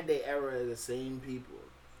 They had their era of the same people.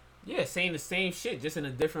 Yeah, saying the same shit just in a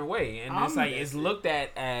different way, and it's like it's looked at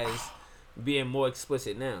as being more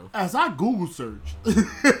explicit now. As I Google search,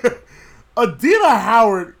 Adina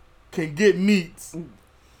Howard can get meats.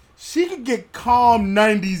 She can get calm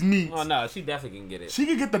 90s meats. Oh no, she definitely can get it. She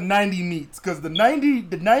can get the 90 meats, because the 90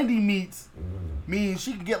 meats means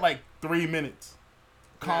she can get like 3 minutes.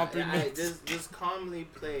 Calm 3 minutes. Just calmly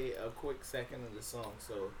play a quick second of the song,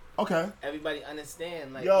 so okay, everybody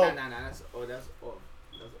understand. Like, yo, nah, that's off.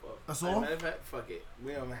 That's all. Matter of fact, fuck it.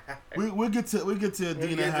 We don't matter. We'll get to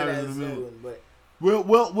Adina Harris in a minute. Soon, but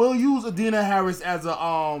We'll use Adina Harris as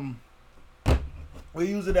a we'll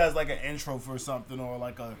use it as like an intro for something, or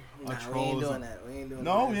like a troll. We ain't doing that. We ain't doing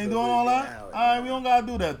no, that. we ain't doing all that. All right, we don't gotta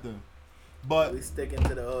do that then. But we sticking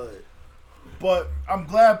to the hood. But I'm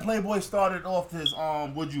glad Playboy started off his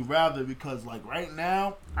Would You Rather, because like right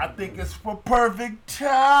now I think it's the perfect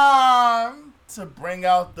time to bring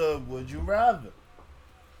out the Would You Rather.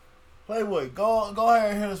 Playboy, go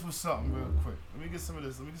ahead and hit us with something real quick. Let me get some of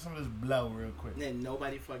this blow real quick. Then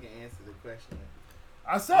nobody fucking answered the question.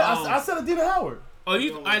 I said Adina Howard. Oh,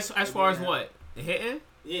 you as far as what? Hitting?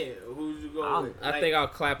 Yeah, who'd you go with? I think I'll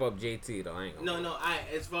clap up JT though. I ain't gonna. No.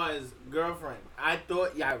 As far as girlfriend, I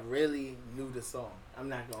thought y'all really knew the song. I'm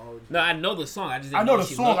not gonna hold you. No, I know the song. I just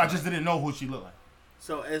didn't know who she looked like.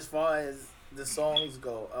 So as far as the songs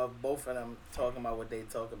go, of both of them talking about what they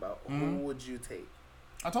talk about, who would you take?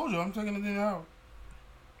 I told you I'm taking Adina Howard.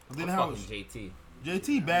 Adina Howard. JT.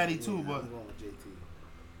 JT baddie too, but. I'm going with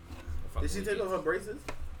JT. Did she take off her braces?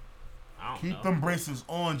 Keep them braces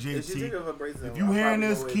on, JT. Did she take off her braces? If you hearing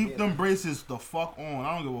this, keep them braces the fuck on.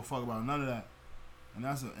 I don't give a fuck about none of that.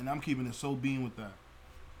 And I'm keeping it so bean with that.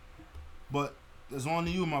 But it's on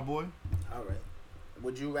to you, my boy. All right.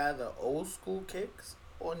 Would you rather old school kicks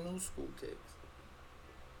or new school kicks?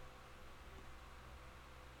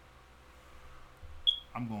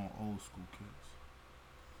 I'm going old school kicks.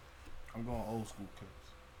 I'm going old school kicks.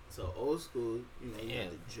 So old school, you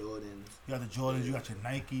had the Jordans. You got the Jordans. You got your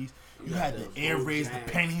Nikes. You had the Air Raids, the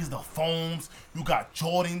pennies, the foams. You got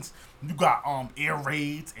Jordans. You got Air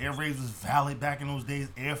Raids. Air Raids was valid back in those days.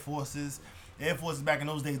 Air Forces back in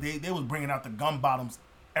those days, they was bringing out the gum bottoms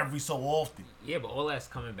every so often. Yeah, but all that's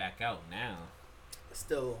coming back out now.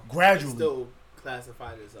 Still gradually. Still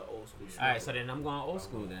classified as an old school. All right, so then I'm going old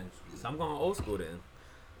school then.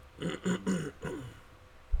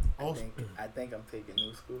 I think I'm taking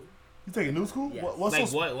new school. You taking new school? Yes. What's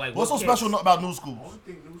so special about new school? I don't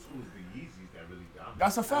think new school is the Yeezys that really dominate.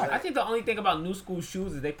 That's a fact. I think the only thing about new school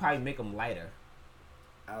shoes is they probably make them lighter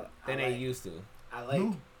than they used to. I like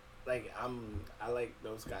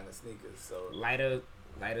those kind of sneakers. So lighter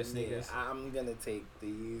sneakers. Yeah, I'm gonna take the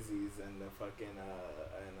Yeezys and the fucking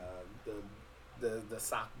the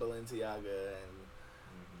sock Balenciaga and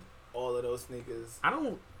all of those sneakers. I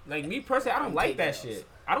don't like me personally. I don't like that shit.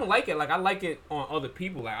 I don't like it. Like I like it on other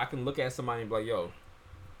people. Like I can look at somebody and be like, "Yo,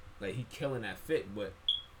 like he killing that fit," but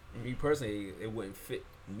me personally, it wouldn't fit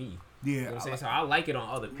me. Yeah, you know what I'm saying? So I like it on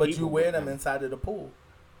other people. But you wear them inside of the pool.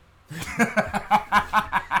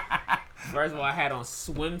 First of all, I had on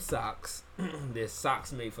swim socks. There's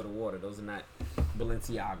socks made for the water. Those are not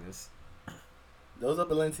Balenciagas. Those are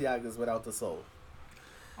Balenciagas without the sole.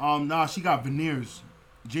 Nah, she got veneers.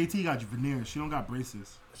 JT got veneers. She don't got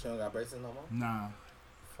braces. She don't got braces no more? Nah.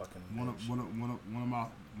 Fucking one of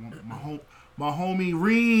my homie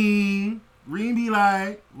Reem. Reem be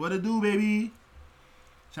like, what it do, baby?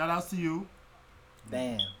 Shout outs to you.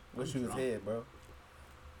 Damn. Wish you was here, bro.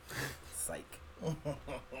 Psych.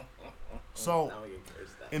 So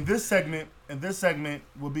in this segment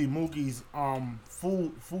will be Mookie's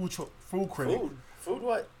food critic. Food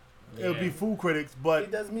what? It'll be food critics, but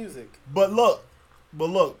he does music. But look,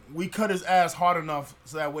 we cut his ass hard enough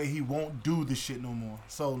so that way he won't do this shit no more.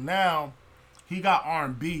 So now he got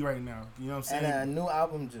R&B right now. You know what I'm saying? And a new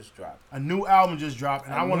album just dropped. And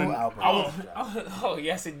Oh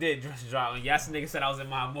yes, it did just drop. And yes, nigga said I was in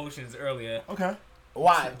my emotions earlier. Okay.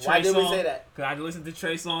 Why? Why did we say that? Because I listened to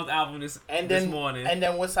Trey Songz album this morning. And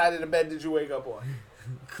then what side of the bed did you wake up on?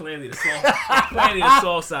 Clearly the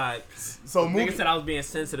soul side. So nigga said I was being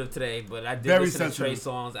sensitive today, but I did listen to Trey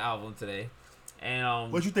Songz album today.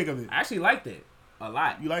 And what'd you think of it? I actually liked it a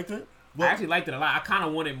lot. You liked it? I actually liked it a lot. I kind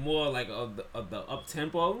of wanted more like of the up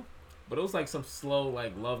tempo, but it was like some slow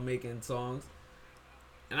like love making songs.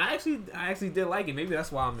 And I actually did like it. Maybe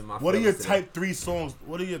that's why I'm in my. What are your top 3 songs?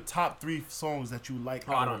 What are your top 3 songs that you like?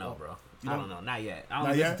 Oh, I don't know, bro. I don't know. Not yet. I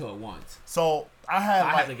only listened to it once. So I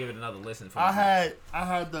have to give it another listen.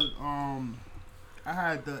 I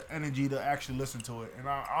had the energy to actually listen to it, and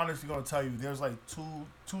I'm honestly gonna tell you, there's like two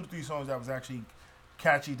to three songs that was actually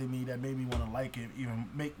catchy to me that made me want to like it, even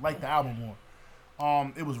like the album more.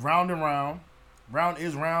 It was Round and Round, Round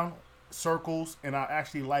is Round, Circles, and I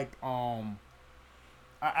actually liked On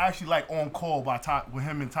Call by with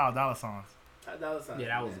him and Ty Dolla $ign. Ty Dolla $ign. Yeah,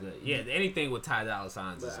 that was good. Yeah, anything with Ty Dolla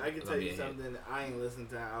 $ign. But I can tell you something. I ain't listened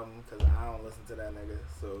to that album because I don't listen to that nigga.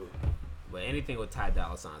 So. But anything with Ty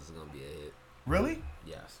Dolla $ign is gonna be a hit. Really?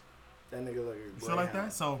 Yes. That nigga look. You feel like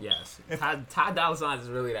that? So yes. Ty Dolla $ign is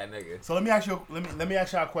really that nigga. So let me ask you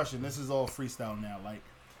a question. This is all freestyle now. Like,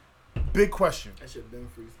 big question. I should have been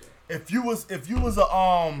freestyle. If you was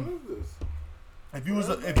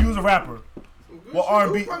a rapper, what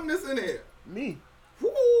R&B? Who brought this in here? Me.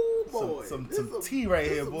 Woo, boy. Some tea right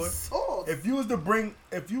here, boy. Sauce. If you was to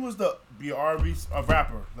be an R&B a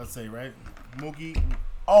rapper, let's say, right, Mookie.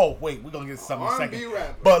 Oh wait, we're gonna get something in a second.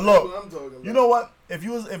 Rapper. But look, what I'm talking about. You know what? If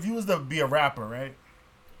you was to be a rapper, right,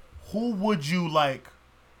 who would you like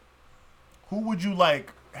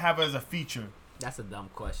have as a feature? That's a dumb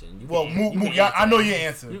question. I know your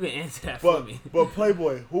answer. You can answer that for me. But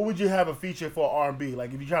Playboy, who would you have a feature for R&B?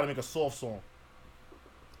 Like if you try to make a soft song.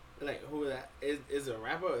 Like who that is a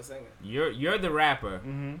rapper or a singer? You're the rapper.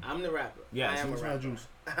 Mm-hmm. I'm the rapper. Yeah, I am a rapper. Juice.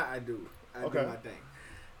 I do my thing.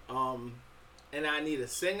 And I need a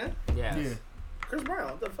singer. Yes. Yeah. Chris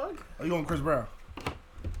Brown. What the fuck? Are you going Chris Brown?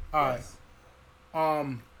 All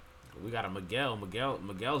right. We got a Miguel.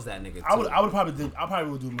 Miguel's that nigga too. I'll probably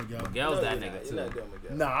do Miguel. Miguel's that nigga too.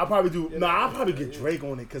 I'll probably get Drake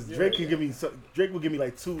on it because Drake can give me. Drake will give me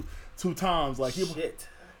like two times. Like shit.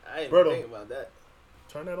 I didn't even think about that.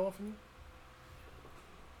 Turn that off for me.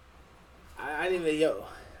 I didn't even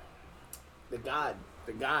The God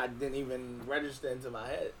didn't even register into my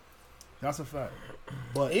head. That's a fact.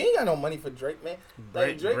 But he ain't got no money for Drake, man.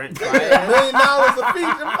 Like Drake Brent $1 million a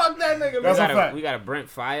feature. Fuck that nigga, man. That's a fact. We got a Brent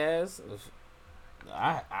Faiyaz.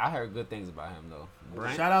 I heard good things about him though.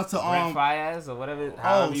 Brent, Shout out to Brent Fayez or whatever.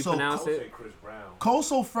 However you pronounce it. Chris Brown.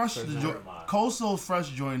 Coso Fresh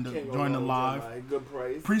joined the live. Good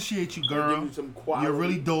price. Appreciate you, girl. You're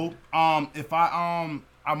really dope. If I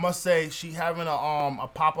must say she having a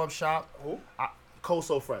pop-up shop. Who?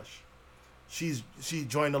 Coso Fresh. She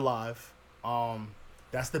joined the live.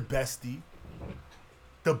 That's the bestie.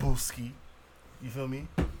 The booski. You feel me?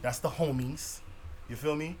 That's the homies. You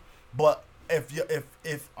feel me? But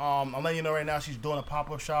if I'm letting you know right now, she's doing a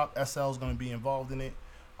pop-up shop. SL's gonna be involved in it.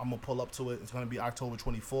 I'm gonna pull up to it. It's gonna be October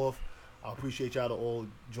 24th. I appreciate y'all to all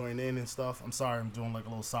join in and stuff. I'm sorry I'm doing like a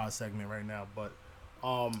little side segment right now, but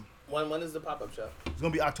when is the pop-up shop? it's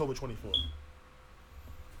gonna be October 24th.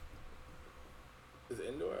 Is it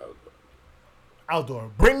indoor or outdoor?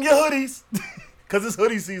 Outdoor. Bring your hoodies, cause it's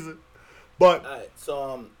hoodie season. But All right,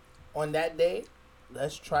 so on that day,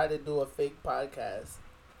 let's try to do a fake podcast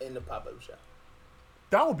in the pop-up shop.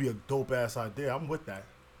 that would be a dope ass idea. I'm with that.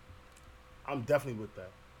 I'm definitely with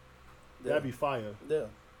that. That'd be fire. Yeah. All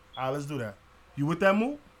right, let's do that. You with that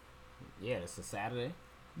move? Yeah, it's a Saturday.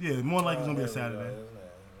 Yeah, more like it's gonna be a Saturday.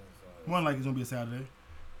 More like it's gonna be a Saturday.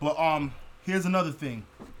 But here's another thing.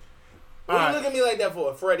 What you look at me like that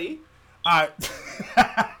for, Freddie? All right.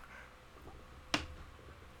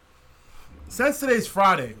 Since today's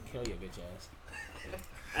Friday. Kill your bitch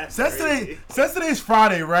ass. Since today's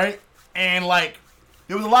Friday, right? And like,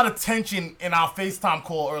 there was a lot of tension in our FaceTime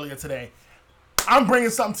call earlier today. I'm bringing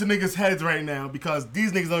something to niggas' heads right now because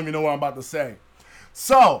these niggas don't even know what I'm about to say.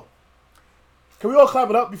 So, can we all clap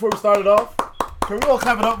it up before we start it off? Yo,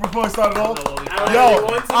 alright,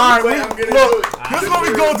 look, this is what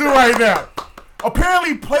we gonna do right now.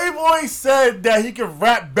 Apparently, Playboy said that he can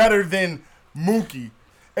rap better than Mookie.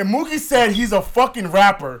 And Mookie said he's a fucking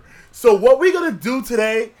rapper. So what we gonna do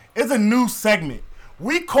today is a new segment.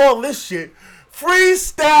 We call this shit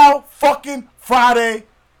Freestyle Fucking Friday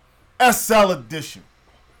SL Edition.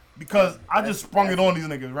 Because I just sprung it on these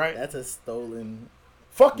niggas, right? That's a stolen...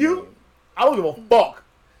 Fuck you. I don't give a fuck.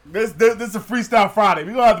 This is a Freestyle Friday.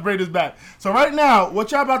 We're going to have to bring this back. So right now,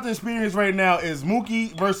 what y'all about to experience right now is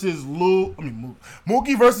Mookie versus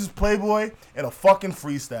Mookie versus Playboy in a fucking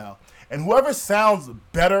freestyle. And whoever sounds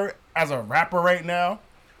better as a rapper right now,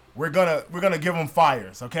 we're gonna give them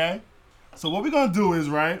fires, okay? So what we're gonna do is,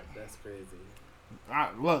 right? That's crazy.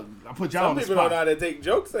 Look, I put y'all on the spot. Some people don't know how to take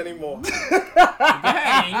jokes anymore. Dang, you said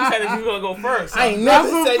that you was gonna go first. I ain't never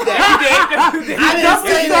said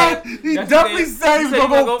that. He definitely said he was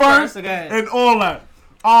gonna go first and all that.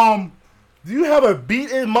 Do you have a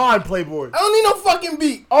beat in mind, Playboy? I don't need no fucking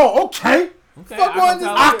beat. Oh, okay. Fuck on this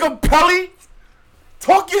acapella.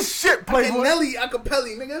 Talk your shit, Playboy. Nelly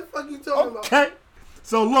acapella, nigga. Fuck you talking about? Okay.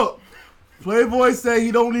 So look, Playboy say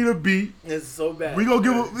he don't need a beat. It's so bad. We gonna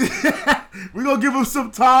give him some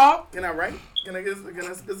time. Can I write? Can I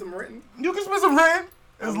spit some written? You can spit some written.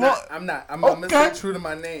 I'm gonna stay true to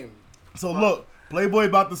my name. So look, Playboy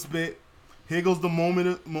about to spit. Here goes the moment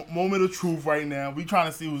of truth right now. We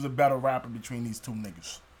trying to see who's a better rapper between these two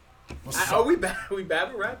niggas. We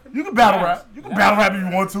battle rapping? You can battle rap. You can battle rap if you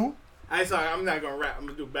want to. Sorry, I'm not gonna rap. I'm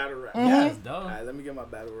gonna do battle rap. Mm-hmm. Yeah, it's dope. All right, let me get my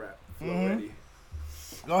battle rap flow ready.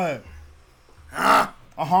 Go ahead.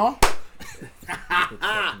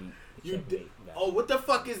 What the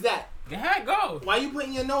fuck is that? Go ahead, go. Why you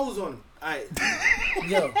putting your nose on him? All right.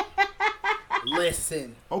 Yo.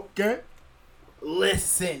 Listen. Okay.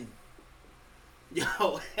 Listen.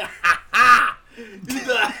 Yo.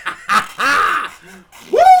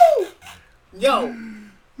 Woo! Yo.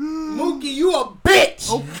 Mookie, you a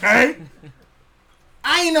bitch. Okay.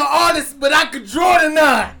 I ain't an artist, but I could draw the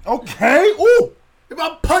 9. Okay. Ooh. If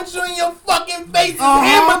I punch you in your fucking face, it's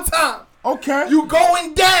hammer time. Okay. You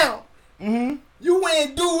going down. Mm-hmm. You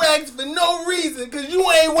wearing do-rags for no reason, because you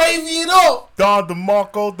ain't wavy at all. Don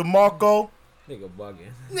DeMarco. Nigga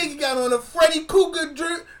bugging. Nigga got on a Freddy Cougar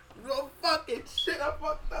drip. Oh, fucking shit, I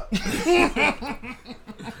fucked up.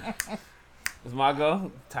 It's my go?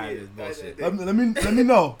 Time is bullshit. Let me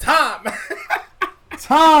know. Tom.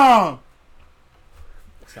 Tom.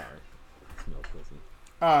 Sorry. No pussy.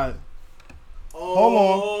 Alright. Oh, hold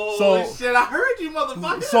on. So shit, I heard you,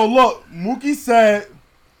 motherfucker. So look, Mookie said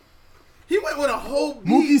he went with a whole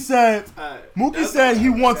beat. Mookie said he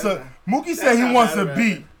wants a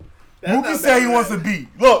beat. Mookie said he wants a beat.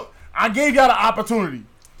 Look, I gave y'all the opportunity.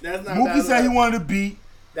 That's not Mookie said he wanted a beat.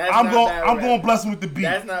 I'm going to bless him with the beat.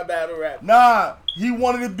 That's not battle rap. Nah, he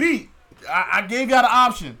wanted a beat. I gave y'all the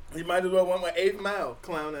option. He might as well went with 8 Mile,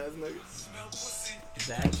 clown ass niggas.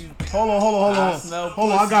 Hold on.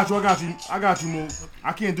 I got you, Mook.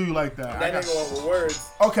 I can't do you like that. That nigga went with words.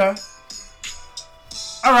 Okay.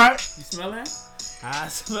 All right. You smell that? I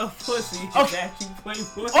smell pussy. Okay. That you play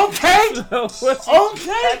pussy. Okay. Smell pussy. Okay.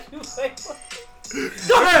 That you play pussy.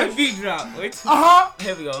 Go ahead. Beat drop. Wait.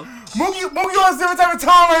 Here we go. Mookie on a different type of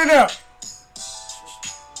time right now.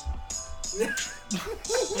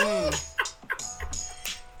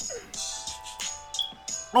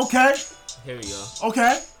 Okay. Here we go.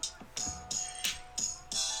 Okay.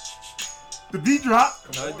 The beat drop.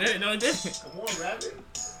 No, it didn't. No, it didn't. Come on, Rabbit.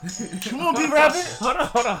 Come on, beat rapping.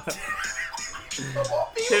 Hold on.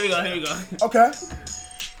 Here we go. Okay.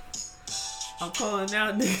 I'm calling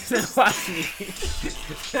out niggas that watch me.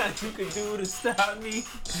 Nothing you can do to stop me.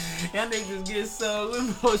 Y'all niggas get so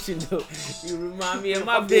emotional. You remind me of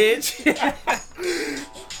my bitch.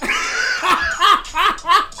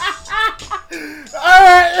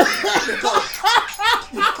 Alright.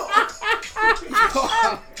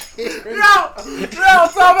 Yo,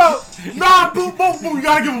 time out. Nah, boo. You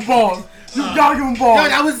gotta give him balls. You gotta give him balls. Yo,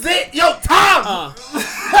 that was it. Yo, Tom. I'm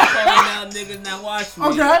calling out niggas that watch me.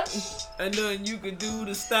 Okay. And nothing you can do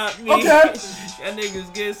to stop me. Okay. Y'all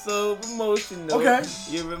niggas get so emotional. Okay.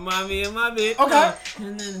 You remind me of my bitch. Okay.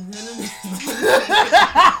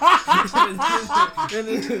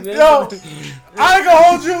 Yo, I ain't gonna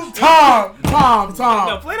hold you. Tom.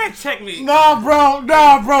 No, play that checkmate. Nah, bro.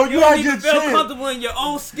 You You gotta don't even get feel chance. comfortable in your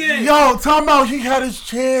own skin. Yo, time out. He had his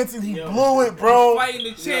chance and he blew it, bro. Fighting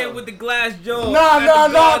the chair with the glass jaw. Nah.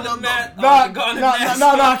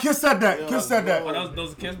 Kiss said that. Oh,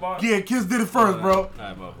 those are Kiss bars? Yeah, Kiss did it first, bro.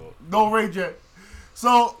 Alright, bro. No rage yet.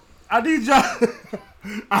 So I need y'all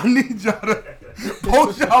to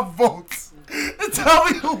post y'all votes and tell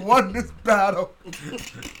me who won this battle.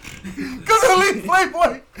 Cause at least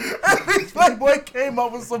Playboy came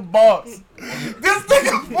up with some bars. This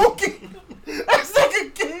nigga Mookie, this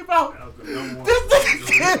nigga came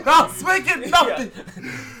out swinging nothing.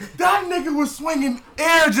 That nigga was swinging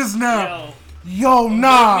air just now. Yo,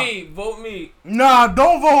 nah. Vote me. Nah,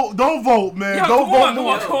 don't vote, man. Yo, don't vote. Come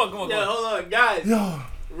on. Yo, hold on, guys. Yo.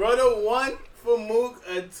 Roto 1 for Mook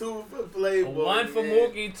and 2 for Playboy. 1 for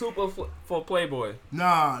Mookie, 2 for Playboy.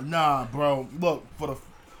 Nah, bro. Look, for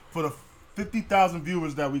the 50,000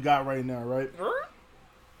 viewers that we got right now, right?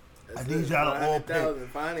 I need y'all to all pick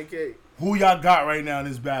who y'all got right now in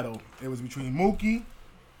this battle. It was between Mookie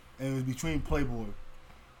and it was between Playboy.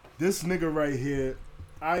 This nigga right here,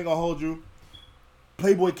 I ain't gonna hold you.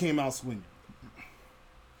 Playboy came out swinging.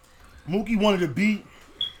 Mookie wanted a beat.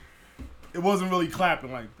 It wasn't really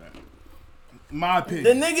clapping like that. My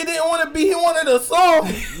opinion. The nigga didn't want to beat. He wanted a song.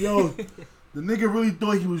 Yo, the nigga really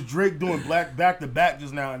thought he was Drake doing back to back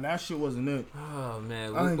just now, and that shit wasn't it. Oh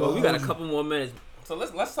man, we got a couple more minutes. So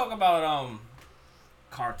let's talk about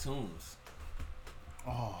cartoons.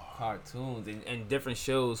 Oh, cartoons and different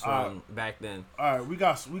shows from back then. All right, we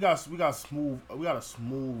got a smooth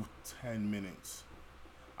 10 minutes.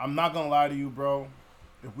 I'm not gonna lie to you, bro.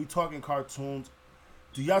 If we talking cartoons,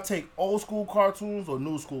 do y'all take old school cartoons or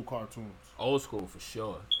new school cartoons? Old school for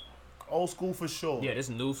sure. Old school for sure. Yeah, this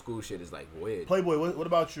new school shit is like weird. Playboy, what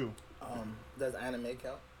about you? Does anime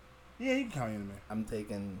count? Yeah, you can count anime. I'm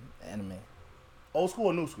taking anime. Old school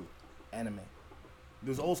or new school? Anime.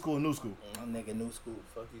 There's old school and new school. Nigga, new school.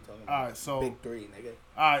 Fuck you talking about? All right, so big 3, nigga.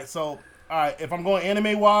 All right. If I'm going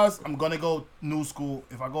anime wise, I'm gonna go new school.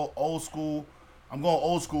 If I go old school, I'm going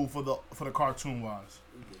old school for the cartoon wise.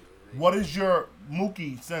 What is your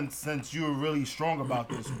Mookie? Since you're really strong about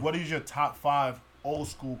this, what is your top 5 old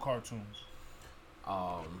school cartoons?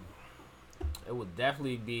 It would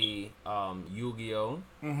definitely be Yu-Gi-Oh,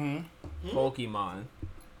 Pokemon.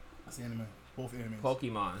 That's anime. Both animes.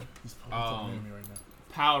 Pokemon. He's talking anime right now.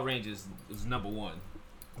 Power Rangers is number 1.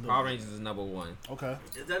 Power Rangers is number 1. Okay.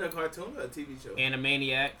 Is that a cartoon or a TV show?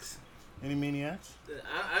 Animaniacs. Animaniacs?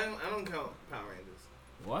 I don't count Power Rangers.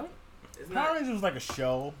 What? Power Rangers was like a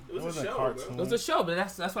show. It was a show, cartoon. bro. It was a show, but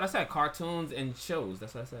that's what I said. Cartoons and shows.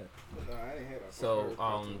 That's what I said. No, I didn't hear that. So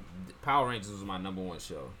Power Rangers was my number 1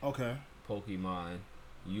 show. Okay. Pokemon,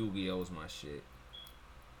 Yu-Gi-Oh was my shit.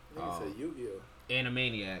 Nigga said Yu-Gi-Oh.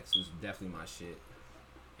 Animaniacs was definitely my shit,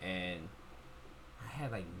 and I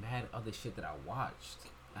had like mad other shit that I watched.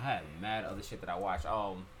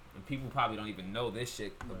 And people probably don't even know this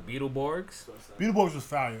shit. The Beetleborgs. Beetleborgs was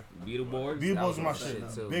fire. Beetleborgs was my shit.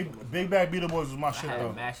 Too. Big Bad Beetleborgs was my shit I had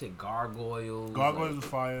though. mad shit. Gargoyles. Gargoyles was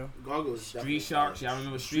fire. Gargoyles. Street Sharks. Y'all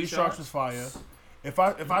remember Street Sharks was fire. If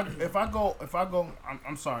I go,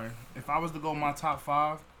 I'm sorry. If I was to go my top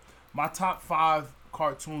 5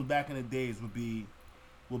 cartoons back in the days would be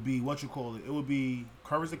what you call it. It would be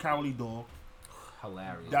Courage the Cowardly Dog.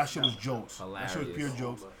 Hilarious. That shit was jokes. Hilarious. That shit was pure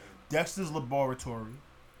jokes. Dexter's Laboratory.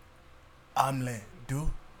 Omelette du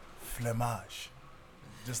fromage.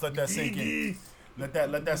 Just let that sink in. Let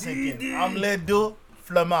that sink in. Omelette de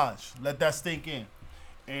fromage. Let that sink in.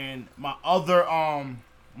 And my other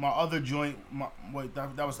joint.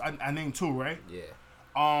 That was I named 2, right?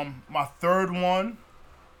 Yeah. My third one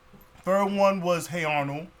was Hey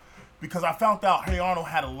Arnold, because I found out Hey Arnold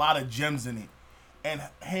had a lot of gems in it. And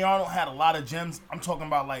Hey Arnold had a lot of gems. I'm talking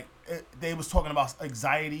about they was talking about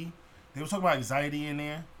anxiety. They was talking about anxiety in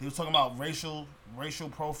there. They was talking about racial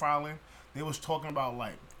profiling. They was talking about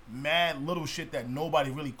like mad little shit that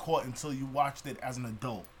nobody really caught until you watched it as an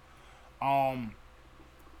adult.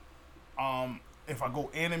 If I go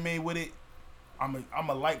anime with it, I'm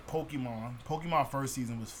a like Pokemon. Pokemon first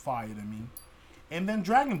season was fire to me, and then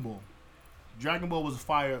Dragon Ball. Dragon Ball was a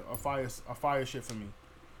fire shit for me.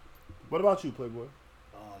 What about you, Playboy?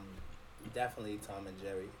 Definitely Tom and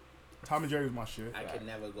Jerry. Tom and Jerry was my shit. I could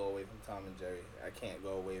never go away from Tom and Jerry. I can't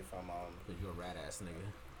go away from Cause you're a rat ass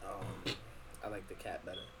nigga. I like the cat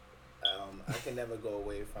better. I can never go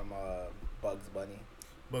away from Bugs Bunny.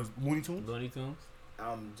 Looney Tunes? Looney Tunes?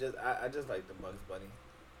 I just like the Bugs Bunny.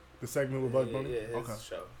 The segment with Bugs Bunny? Yeah, his Okay.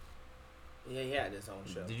 show. Yeah, he had his own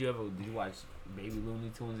show. Did you watch Baby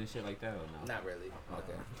Looney Tunes and shit like that or no? Not really.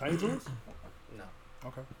 Okay. Tiny Toons? No.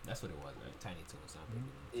 Okay. That's what it was, right? Tiny Toons, not Baby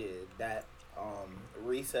Looney. Yeah, that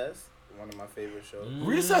Recess, one of my favorite shows.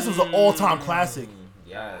 Recess was an all-time classic.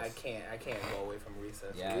 Yes. I can't go away from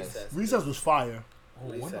Recess. Yes. Recess was fire.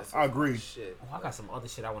 Recess I agree. Shit. Oh, I got some other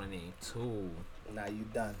shit I want to name too. Nah, you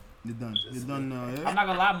done. You're done. You're done now. I'm Yeah? not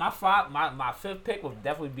gonna lie, my fifth pick would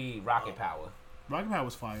definitely be Rocket Power. Rocket Power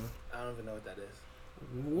was fire. I don't even know what that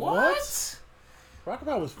is. What? Rocket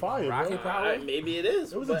Power was fire, Rocket bro. Power? Maybe it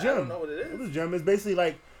is. It was a but gem. I don't know what it It is. was a gem. It's basically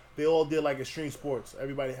like they all did like extreme sports.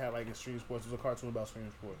 Everybody had like extreme sports. It was a cartoon about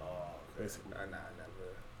extreme sports. Oh, okay. Basically. I never.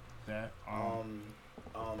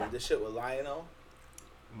 That. This shit with Lionel.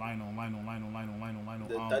 Lionel.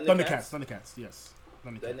 The Thundercats. Yes.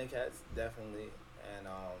 Thundercats, definitely. And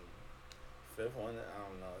fifth one, I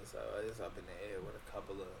don't know. It's up in the air with a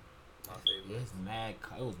couple of my favorites.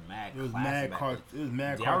 It was mad. It was classic mad. back then. It was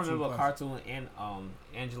mad. Do y'all Cartoon remember a classic. cartoon and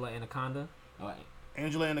Angela Anaconda? Oh,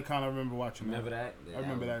 Angela Anaconda. I remember watching. remember that? I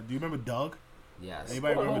remember that. Do you remember Doug? Yes.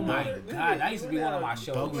 Anybody oh remember my Doug? god, that used to be one of my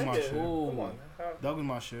shows. Doug was my shit. Ooh. Come on. Doug was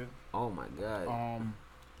my shit. Oh my god.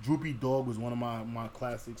 Droopy Dog was one of my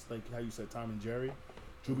classics. Like how you said, Tom and Jerry.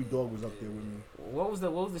 Droopy Dog was up there with me. What was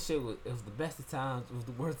the shit? It was the best of times. It was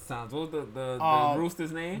the worst of times. What was the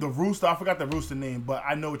rooster's name? The rooster. I forgot the rooster name, but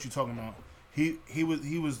I know what you're talking about. He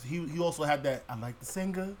also had that. I like the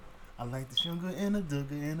singer. I like the sugar and the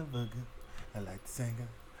dugger and the booger. I like the singer.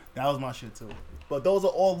 That was my shit too. But those are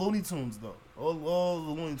all Looney Tunes though. All the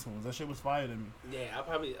Looney Tunes. That shit was fire to me. Yeah, I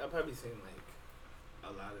probably seen like a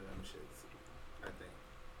lot of them shits. I think.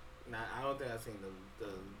 I don't think I've seen the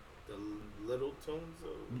Little Tunes.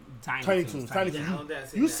 Or... Tiny Toons. Tiny Yeah, I don't think I've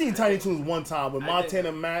Toons. seen You that. seen I Tiny think- Toons one time with I Montana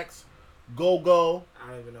think- Max, Go-Go.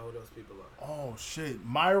 I don't even know who those people are. Oh shit,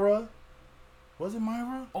 Myra. Was it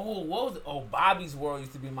Myra? Oh, what was it? Oh, Bobby's World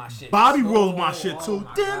used to be my shit. Bobby Oh, World was my shit too. Oh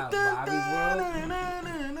my God, Bobby's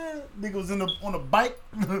World. Nigga was on a bike,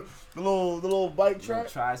 the little bike Little track.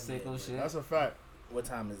 tricycle shit. That's a fact. What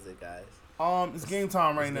time is it, guys? It's game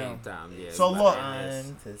time right It's now. game time, yeah. So we look. about to end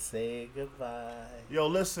Time to say goodbye. Yo,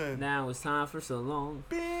 listen. Now it's time for so long,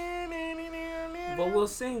 but we'll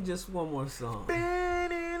sing just one more song.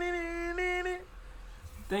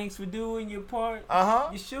 Thanks for doing your part.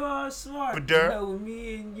 You sure are smart. You Ba-dur. know, with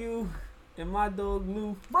me and you and my dog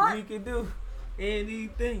Lou, we can do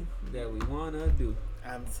anything that we wanna do.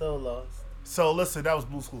 I'm so lost. So listen, that was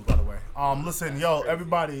Blue Schools, by the way. Listen, yo,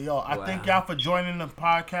 everybody, I Wow. thank y'all for joining the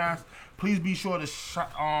podcast. Please be sure to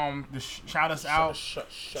shout us out.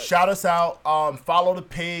 Shout us out. Follow the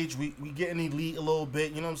page. We getting elite a little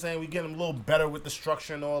bit. You know what I'm saying? We getting a little better with the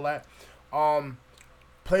structure and all that.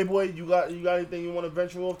 Playboy, you got anything you want to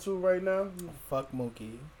venture off to right now? Fuck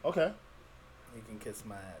Mookie. Okay. You can kiss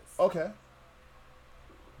my ass. Okay.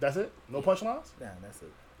 That's it? No punchlines? Nah, that's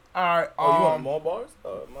it. All right. Oh, you want more bars?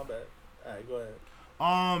 Oh, my bad. All right, go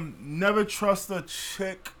ahead. Never trust a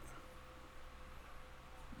chick.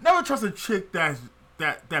 Never trust a chick that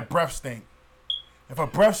breath stink. If a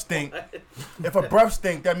breath stink,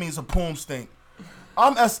 that means a poom stink.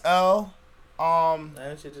 I'm SL.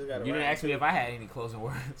 That shit just got You didn't ask me if I had any closing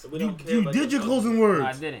words. We don't care You about did your closing No, I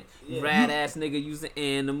words. didn't. Yeah. Rat ass nigga use an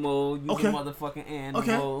animal. Use Okay. a motherfucking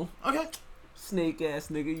animal. Okay. Snake ass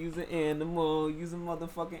nigga use an animal. Use a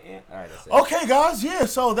motherfucking animal. Alright, that's it. Okay, guys. Yeah.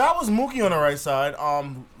 So that was Mookie on the right side.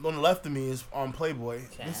 On the left of me is Playboy.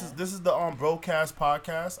 This is the broadcast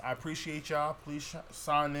podcast. I appreciate y'all. Please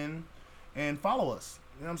sign in and follow us.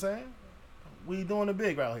 You know what I'm saying? We doing it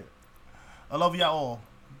big right here. I love y'all all.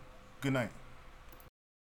 Good night.